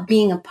 It's about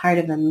being a part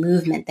of a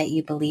movement that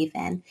you believe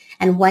in.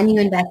 And when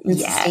you invest in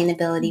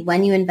sustainability,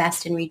 when you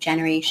invest in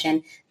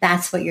regeneration,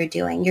 that's what you're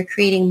doing. You're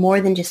creating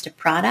more than just a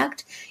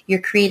product.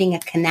 You're creating a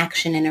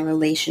connection and a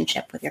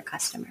relationship with your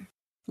customer.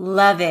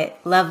 Love it.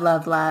 Love,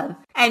 love, love.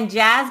 And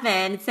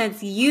Jasmine,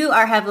 since you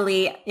are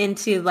heavily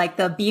into like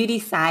the beauty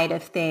side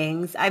of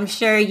things, I'm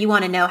sure you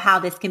want to know how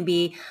this can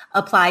be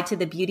applied to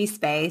the beauty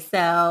space.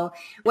 So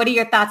what are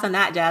your thoughts on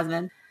that,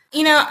 Jasmine?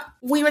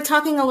 We were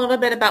talking a little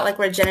bit about like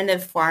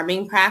regenerative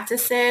farming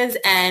practices,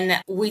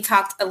 and we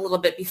talked a little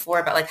bit before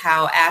about like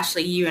how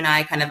Ashley, you and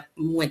I kind of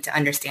went to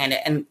understand it,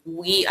 and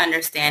we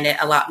understand it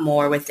a lot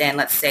more within,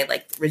 let's say,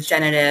 like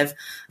regenerative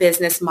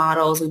business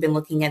models. We've been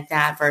looking at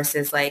that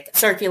versus like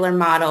circular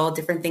model,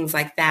 different things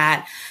like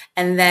that.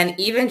 And then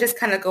even just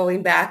kind of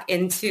going back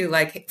into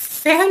like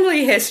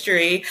family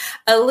history,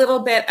 a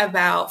little bit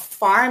about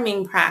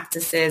farming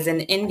practices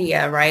in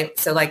India, right?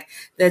 So like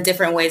the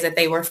different ways that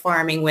they were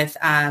farming with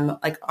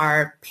like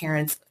our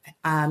parents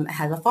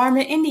had a farm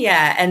in India.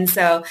 And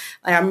so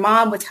like, our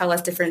mom would tell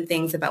us different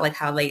things about like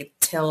how they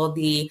till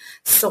the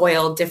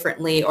soil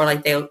differently, or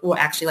like they will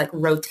actually like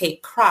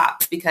rotate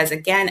crops, because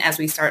again, as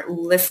we start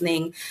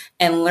listening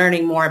and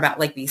learning more about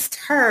like these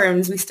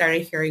terms, we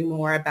started hearing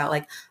more about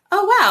like,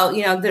 oh,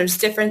 wow, there's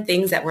different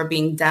things that were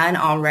being done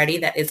already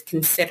that is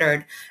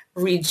considered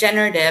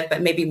regenerative,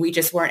 but maybe we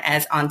just weren't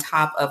as on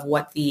top of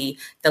what the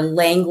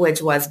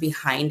language was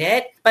behind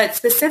it. But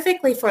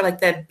specifically for like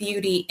the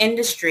beauty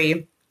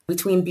industry,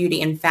 between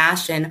beauty and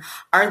fashion,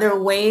 are there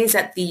ways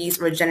that these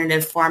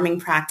regenerative farming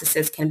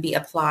practices can be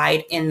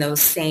applied in those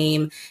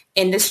same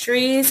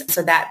industries,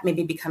 so that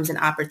maybe becomes an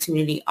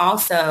opportunity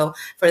also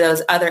for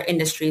those other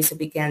industries to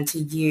begin to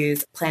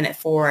use Planet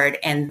Forward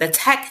and the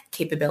tech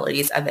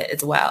capabilities of it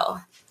as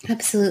well?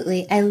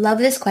 Absolutely. I love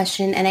this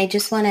question. And I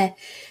just want to,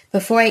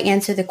 before I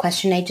answer the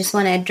question, I just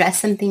want to address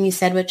something you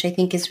said, which I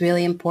think is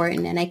really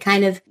important. And I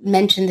kind of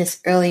mentioned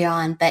this earlier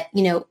on, but,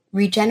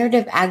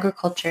 regenerative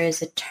agriculture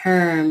is a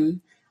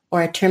term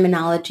or a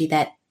terminology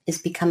that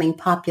is becoming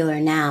popular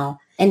now.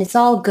 And it's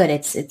all good.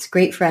 It's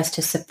great for us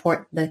to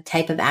support the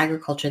type of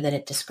agriculture that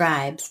it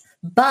describes.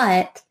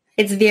 But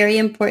it's very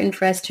important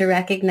for us to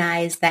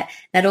recognize that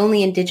not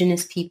only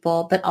indigenous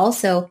people, but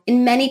also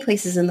in many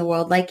places in the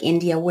world, like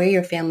India, where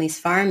your family's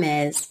farm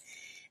is,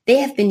 they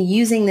have been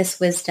using this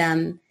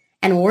wisdom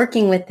and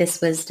working with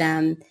this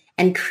wisdom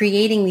and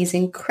creating these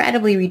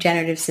incredibly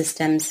regenerative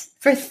systems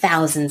for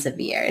thousands of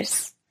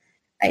years.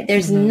 Right?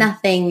 There's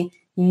nothing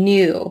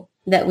new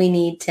that we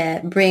need to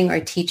bring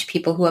or teach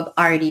people who have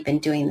already been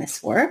doing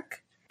this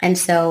work. And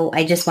so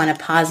I just want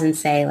to pause and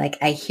say, like,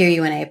 I hear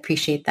you and I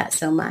appreciate that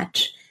so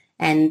much.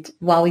 And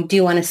while we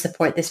do want to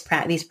support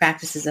these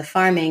practices of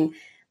farming,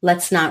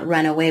 let's not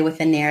run away with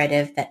a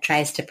narrative that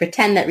tries to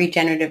pretend that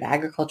regenerative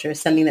agriculture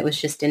is something that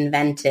was just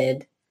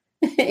invented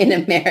in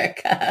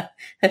America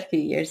a few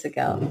years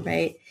ago,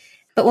 right?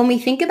 But when we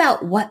think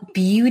about what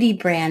beauty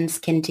brands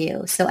can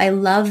do, so I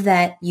love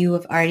that you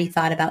have already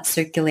thought about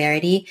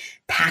circularity.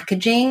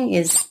 Packaging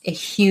is a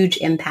huge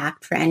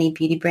impact for any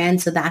beauty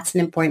brand, so that's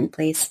an important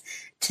place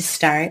to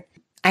start.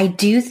 I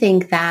do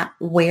think that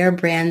where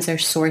brands are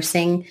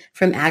sourcing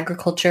from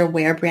agriculture,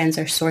 where brands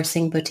are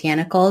sourcing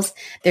botanicals,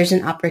 there's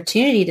an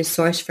opportunity to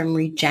source from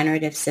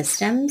regenerative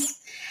systems.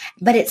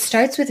 But it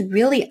starts with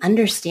really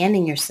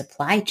understanding your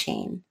supply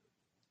chain,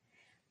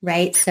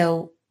 right?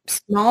 So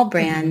small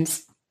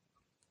brands,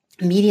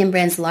 medium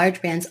brands,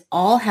 large brands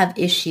all have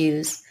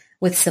issues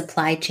with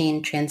supply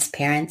chain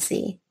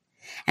transparency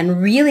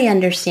and really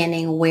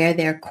understanding where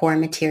their core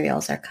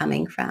materials are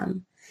coming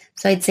from.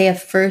 So I'd say a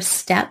first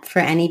step for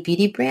any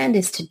beauty brand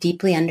is to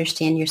deeply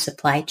understand your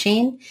supply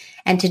chain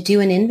and to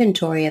do an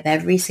inventory of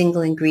every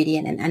single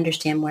ingredient and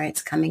understand where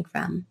it's coming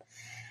from.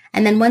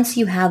 And then once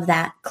you have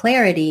that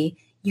clarity,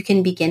 you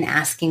can begin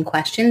asking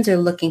questions or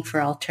looking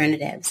for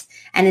alternatives.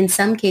 And in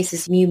some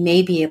cases, you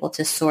may be able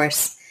to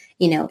source,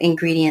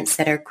 ingredients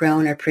that are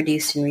grown or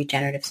produced in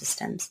regenerative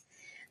systems.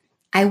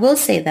 I will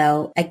say,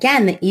 though,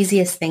 again, the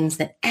easiest things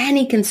that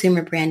any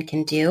consumer brand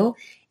can do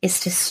is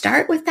to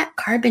start with that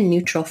carbon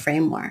neutral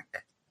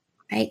framework,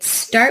 right?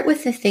 Start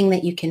with the thing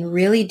that you can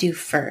really do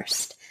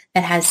first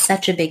that has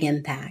such a big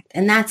impact.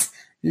 And that's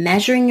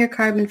measuring your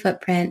carbon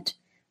footprint,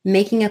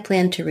 making a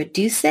plan to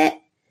reduce it,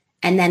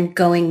 and then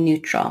going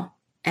neutral.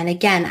 And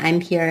again, I'm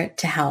here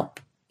to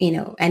help,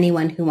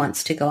 anyone who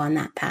wants to go on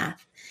that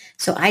path.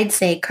 So I'd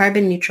say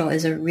carbon neutral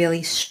is a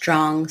really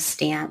strong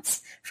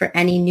stance for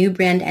any new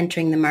brand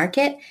entering the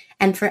market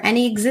and for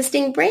any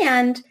existing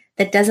brand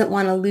that doesn't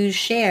want to lose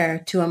share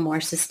to a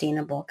more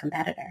sustainable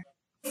competitor.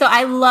 So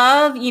I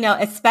love,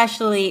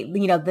 especially,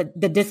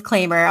 the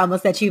disclaimer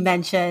almost that you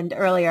mentioned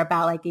earlier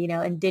about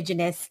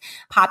indigenous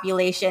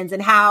populations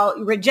and how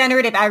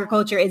regenerative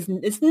agriculture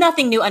is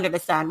nothing new under the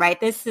sun, right?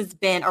 This has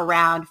been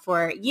around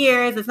for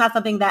years. It's not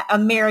something that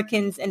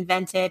Americans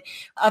invented.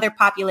 Other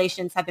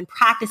populations have been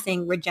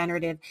practicing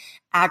regenerative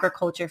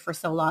agriculture for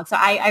so long. So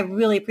I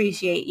really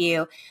appreciate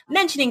you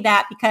mentioning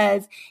that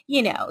because,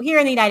 here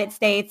in the United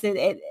States,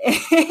 it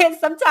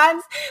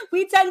sometimes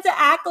we tend to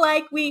act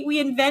like we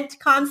invent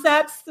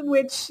concepts,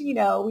 which,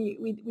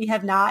 we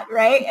have not,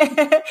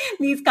 right?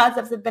 These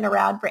concepts have been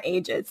around for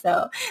ages.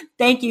 So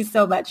thank you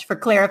so much for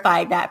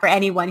clarifying that for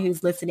anyone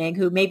who's listening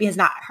who maybe has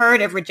not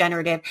heard of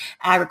regenerative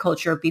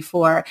agriculture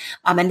before.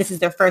 And this is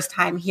their first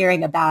time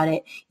hearing about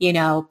it.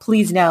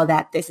 Please know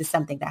that this is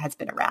something that has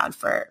been around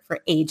for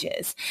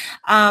ages.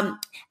 And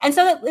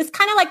so this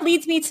kind of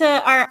leads me to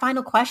our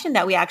final question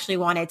that we actually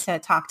wanted to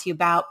talk to you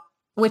about,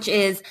 which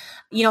is,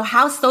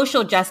 how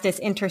social justice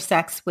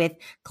intersects with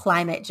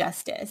climate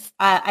justice.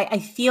 I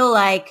feel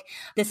like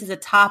this is a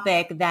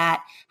topic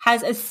that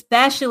has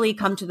especially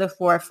come to the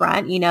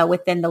forefront,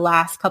 within the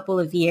last couple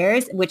of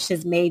years, which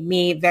has made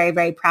me very,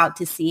 very proud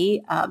to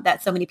see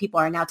that so many people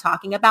are now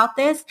talking about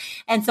this.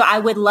 And so I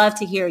would love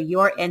to hear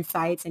your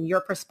insights and your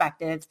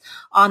perspectives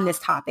on this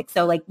topic.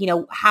 So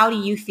how do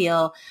you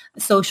feel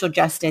social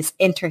justice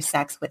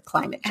intersects with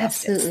climate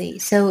justice? Absolutely.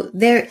 So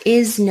there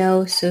is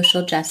no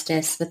social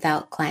justice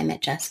without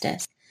climate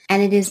justice.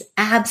 And it is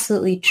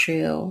absolutely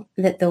true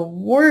that the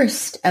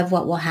worst of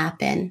what will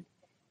happen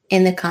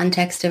in the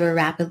context of a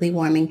rapidly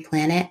warming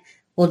planet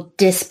will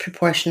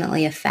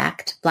disproportionately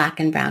affect Black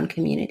and Brown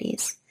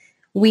communities.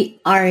 We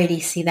already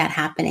see that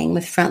happening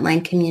with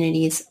frontline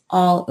communities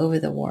all over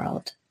the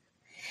world.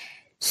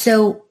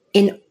 So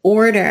in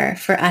order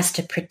for us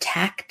to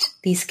protect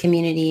these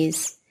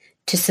communities,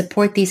 to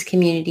support these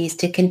communities,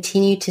 to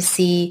continue to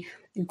see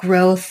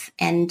growth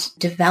and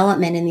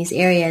development in these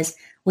areas,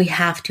 we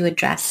have to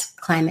address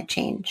climate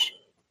change.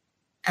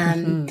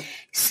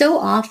 So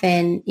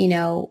often,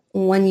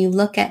 when you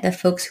look at the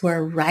folks who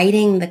are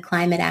writing the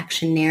climate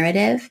action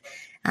narrative,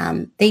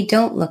 they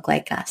don't look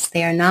like us.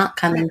 They are not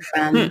coming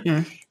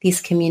from these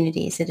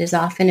communities. It is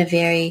often a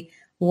very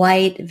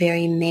white,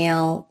 very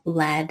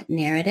male-led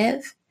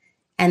narrative.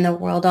 And the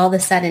world all of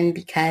a sudden,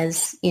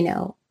 because,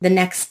 the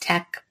next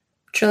tech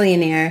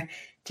trillionaire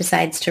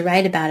decides to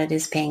write about it,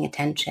 is paying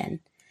attention.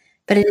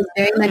 But it is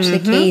very much the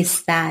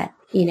case that,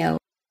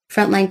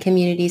 frontline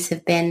communities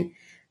have been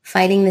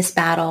fighting this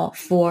battle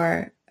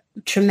for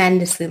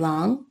tremendously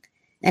long.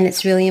 And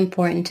it's really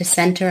important to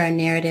center our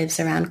narratives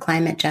around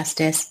climate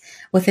justice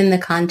within the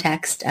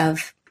context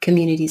of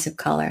communities of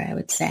color, I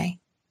would say.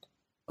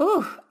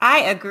 Ooh,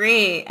 I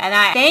agree. And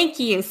I thank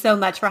you so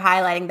much for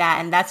highlighting that.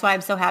 And that's why I'm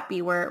so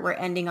happy we're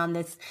ending on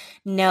this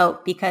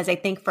note, because I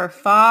think for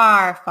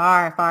far,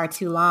 far, far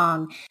too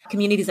long,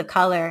 communities of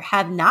color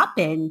have not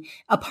been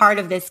a part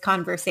of this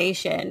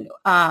conversation.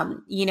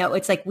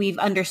 It's like we've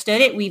understood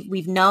it.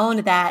 We've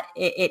known that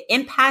it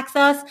impacts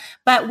us,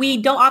 but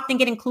we don't often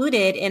get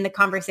included in the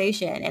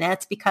conversation. And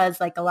that's because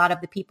like a lot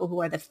of the people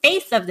who are the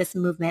face of this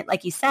movement,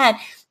 like you said,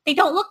 they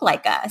don't look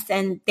like us.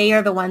 And they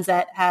are the ones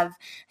that have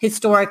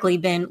historically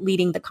been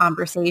leading the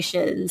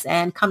conversations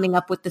and coming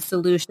up with the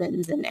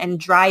solutions and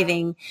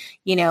driving,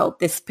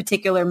 this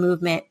particular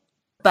movement.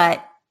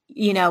 But,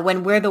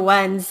 when we're the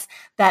ones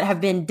that have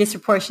been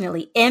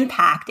disproportionately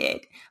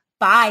impacted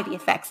by the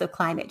effects of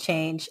climate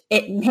change,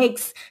 it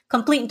makes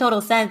complete and total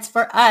sense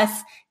for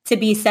us to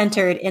be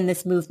centered in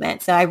this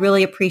movement. So I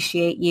really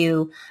appreciate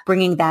you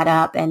bringing that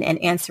up and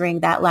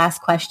answering that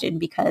last question,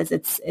 because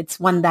it's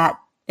one that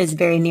is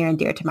very near and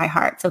dear to my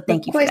heart. So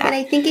thank you for that. And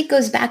I think it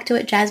goes back to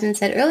what Jasmine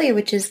said earlier,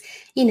 which is,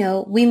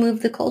 we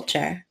move the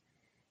culture.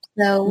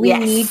 So we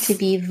need to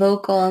be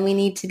vocal and we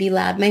need to be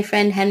loud. My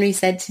friend Henry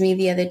said to me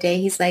the other day,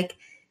 he's like,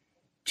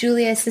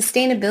 Julia,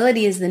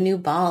 sustainability is the new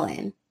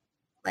ballin'.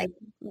 Like,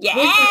 this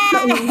is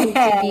what we need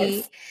to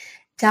be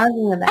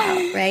talking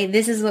about, right?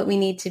 This is what we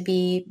need to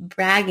be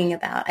bragging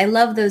about. I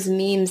love those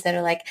memes that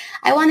are like,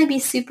 I want to be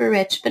super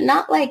rich, but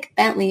not like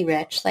Bentley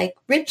rich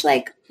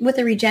like with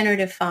a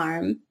regenerative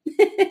farm.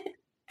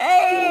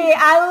 Hey,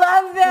 I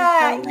love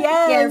that.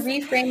 Yes. Yeah,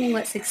 reframing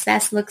what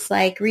success looks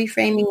like,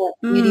 reframing what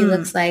beauty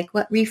looks like,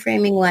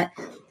 reframing what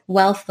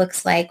wealth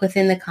looks like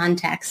within the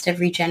context of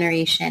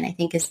regeneration, I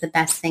think is the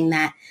best thing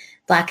that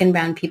Black and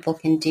brown people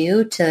can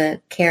do to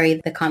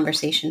carry the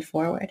conversation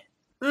forward.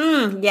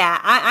 Yeah,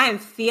 I am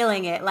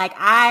feeling it. Like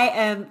I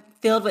am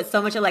filled with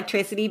so much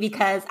electricity,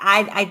 because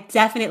I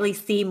definitely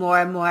see more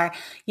and more,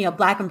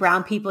 Black and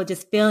brown people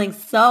just feeling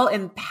so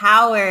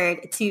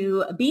empowered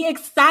to be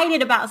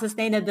excited about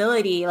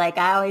sustainability. Like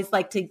I always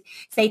like to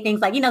say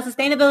things like,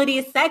 sustainability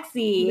is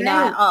sexy,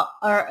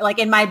 or like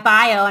in my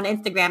bio on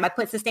Instagram, I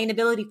put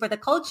sustainability for the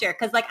culture.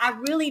 Cause like, I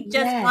really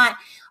just want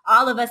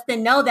all of us to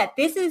know that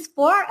this is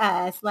for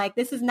us. Like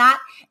this is not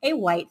a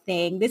white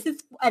thing. This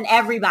is an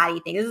everybody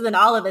thing. This is an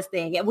all of us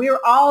thing. And we're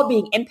all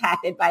being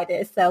impacted by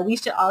this. So we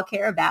should all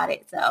care about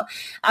it. So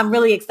I'm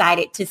really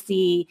excited to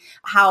see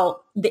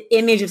how the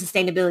image of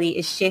sustainability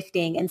is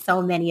shifting. And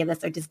so many of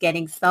us are just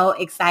getting so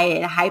excited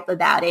and hype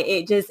about it.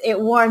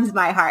 It warms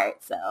my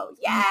heart. So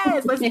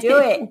yes, let's do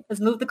it. Let's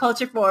move the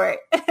culture forward.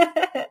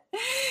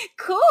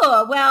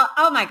 Cool. Well,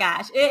 oh my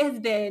gosh, it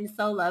has been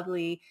so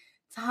lovely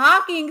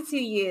talking to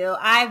you.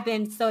 I've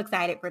been so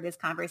excited for this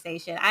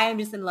conversation. I am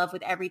just in love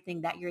with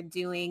everything that you're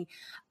doing.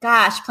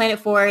 Gosh, Planet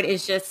Forward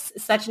is just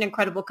such an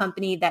incredible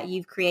company that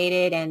you've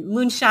created, and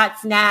Moonshot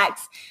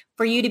Snacks,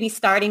 for you to be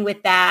starting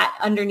with that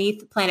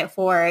underneath Planet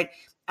Forward,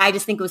 I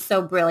just think it was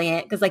so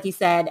brilliant, because like you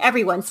said,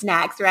 everyone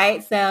snacks,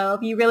 right? So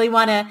if you really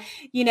want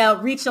to,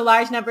 reach a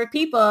large number of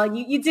people,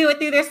 you do it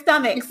through their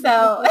stomachs.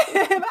 So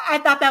I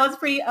thought that was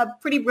a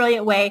pretty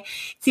brilliant way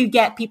to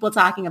get people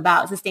talking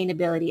about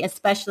sustainability,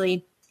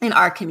 especially in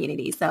our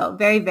community. So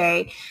very,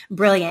 very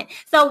brilliant.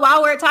 So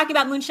while we're talking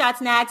about Moonshot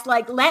Snacks,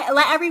 like let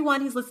everyone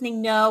who's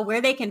listening know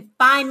where they can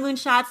find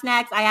Moonshot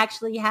Snacks. I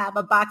actually have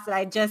a box that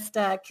I just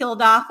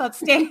killed off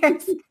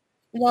upstairs.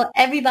 Well,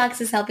 every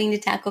box is helping to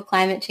tackle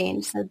climate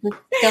change. So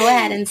just go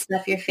ahead and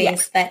stuff your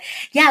face. But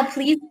yeah,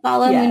 please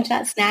follow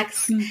Moonshot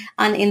Snacks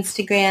on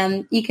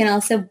Instagram. You can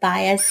also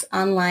buy us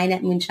online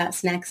at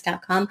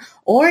moonshotsnacks.com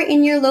or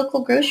in your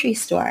local grocery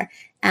store.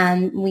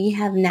 We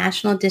have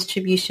national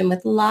distribution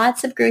with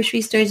lots of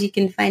grocery stores. You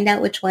can find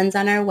out which one's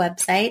on our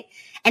website.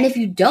 And if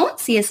you don't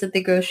see us at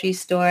the grocery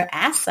store,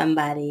 ask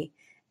somebody.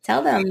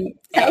 Tell them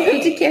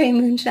to carry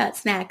Moonshot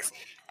Snacks.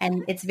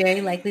 And it's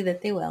very likely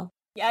that they will.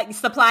 Yeah,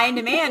 supply and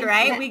demand,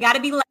 right? We got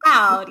to be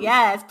loud.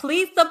 Yes.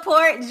 Please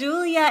support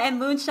Julia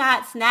and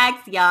Moonshot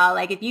Snacks, y'all.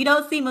 Like if you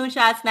don't see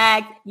Moonshot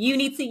Snacks, you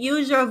need to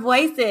use your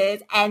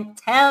voices and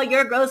tell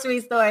your grocery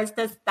stores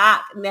to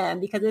stock them,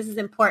 because this is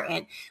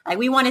important. Like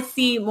we want to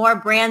see more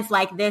brands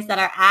like this that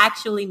are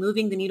actually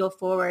moving the needle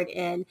forward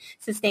in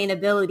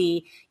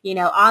sustainability,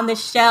 on the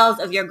shelves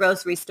of your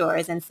grocery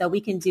stores. And so we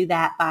can do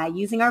that by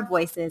using our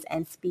voices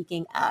and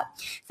speaking up.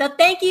 So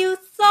thank you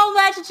so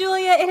much,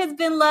 Julia. It has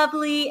been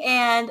lovely.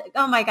 And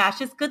oh my gosh,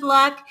 just good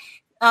luck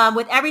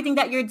with everything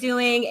that you're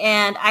doing.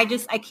 And I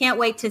can't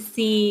wait to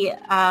see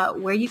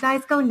where you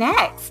guys go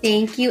next.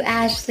 Thank you,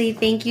 Ashley.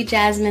 Thank you,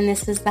 Jasmine.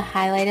 This was the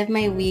highlight of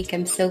my week.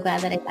 I'm so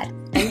glad that I got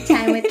to spend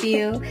time with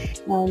you.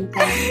 And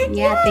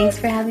thanks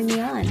for having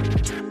me on.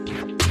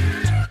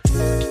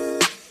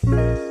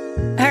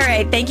 All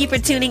right. Thank you for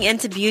tuning in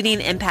to Beauty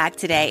and Impact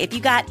today. If you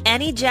got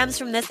any gems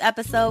from this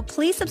episode,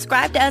 please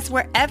subscribe to us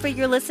wherever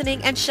you're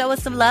listening and show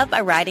us some love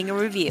by writing a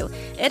review.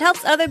 It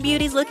helps other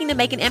beauties looking to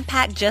make an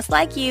impact just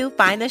like you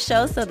find the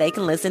show so they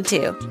can listen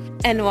too.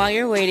 And while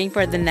you're waiting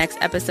for the next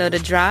episode to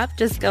drop,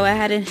 just go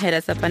ahead and hit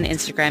us up on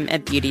Instagram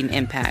at Beauty and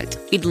Impact.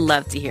 We'd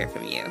love to hear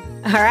from you.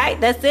 All right.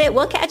 That's it.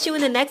 We'll catch you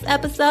in the next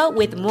episode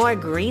with more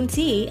green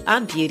tea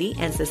on beauty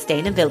and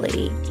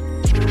sustainability.